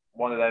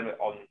one of them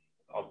on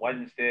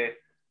Wednesday.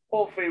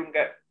 Hopefully we can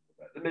get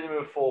the minimum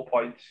of 4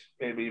 points,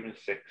 maybe even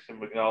 6,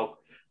 and we can all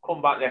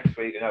come back next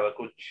week and have a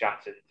good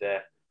chat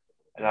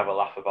and have a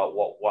laugh about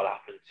what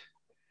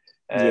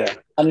happened.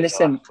 And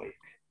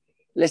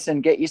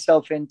listen, get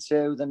yourself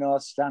into the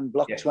North Stand,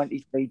 Block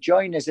 23.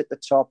 Join us at the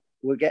top.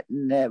 We're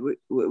getting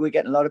we're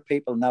getting a lot of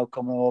people now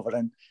coming over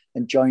and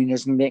joining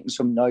us and making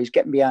some noise,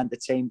 getting behind the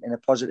team in a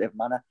positive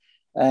manner.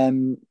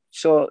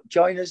 So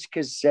join us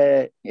because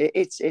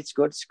it's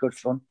good. It's good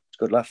fun. It's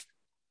good laugh.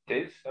 It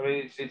is. I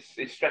mean,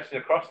 it's stretching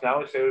across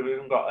now. So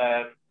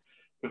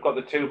we've got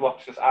the 2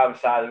 blocks just either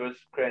side of us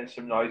creating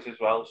some noise as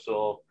well.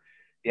 So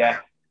get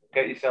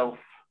yourself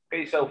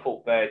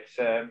up there.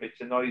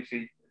 It's a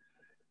noisy.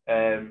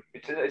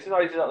 It's a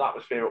noisy little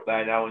atmosphere up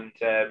there now, and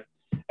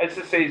as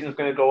the season's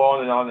going to go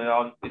on and on and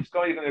on, it's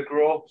going to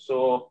grow.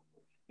 So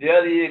the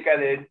earlier you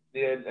get in,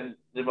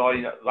 the more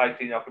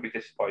likely you're not going to be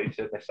disappointed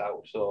to miss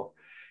out. So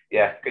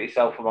get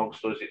yourself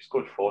amongst us. It's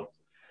good fun.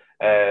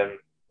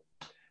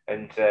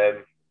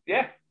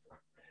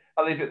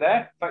 I'll leave it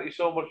there. Thank you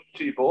so much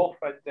to you both,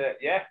 and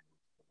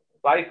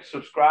like,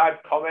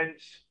 subscribe,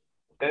 comments,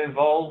 get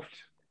involved,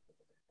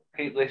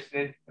 keep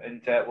listening,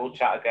 and we'll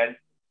chat again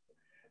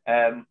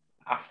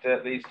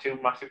after these 2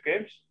 massive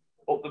games.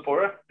 Up the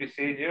Boro, be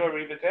seeing you.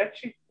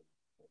 Arrivederci.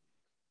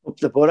 Up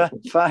the Boro,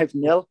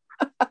 5-0.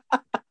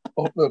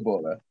 Up the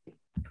Boro.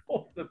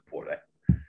 Up the Boro.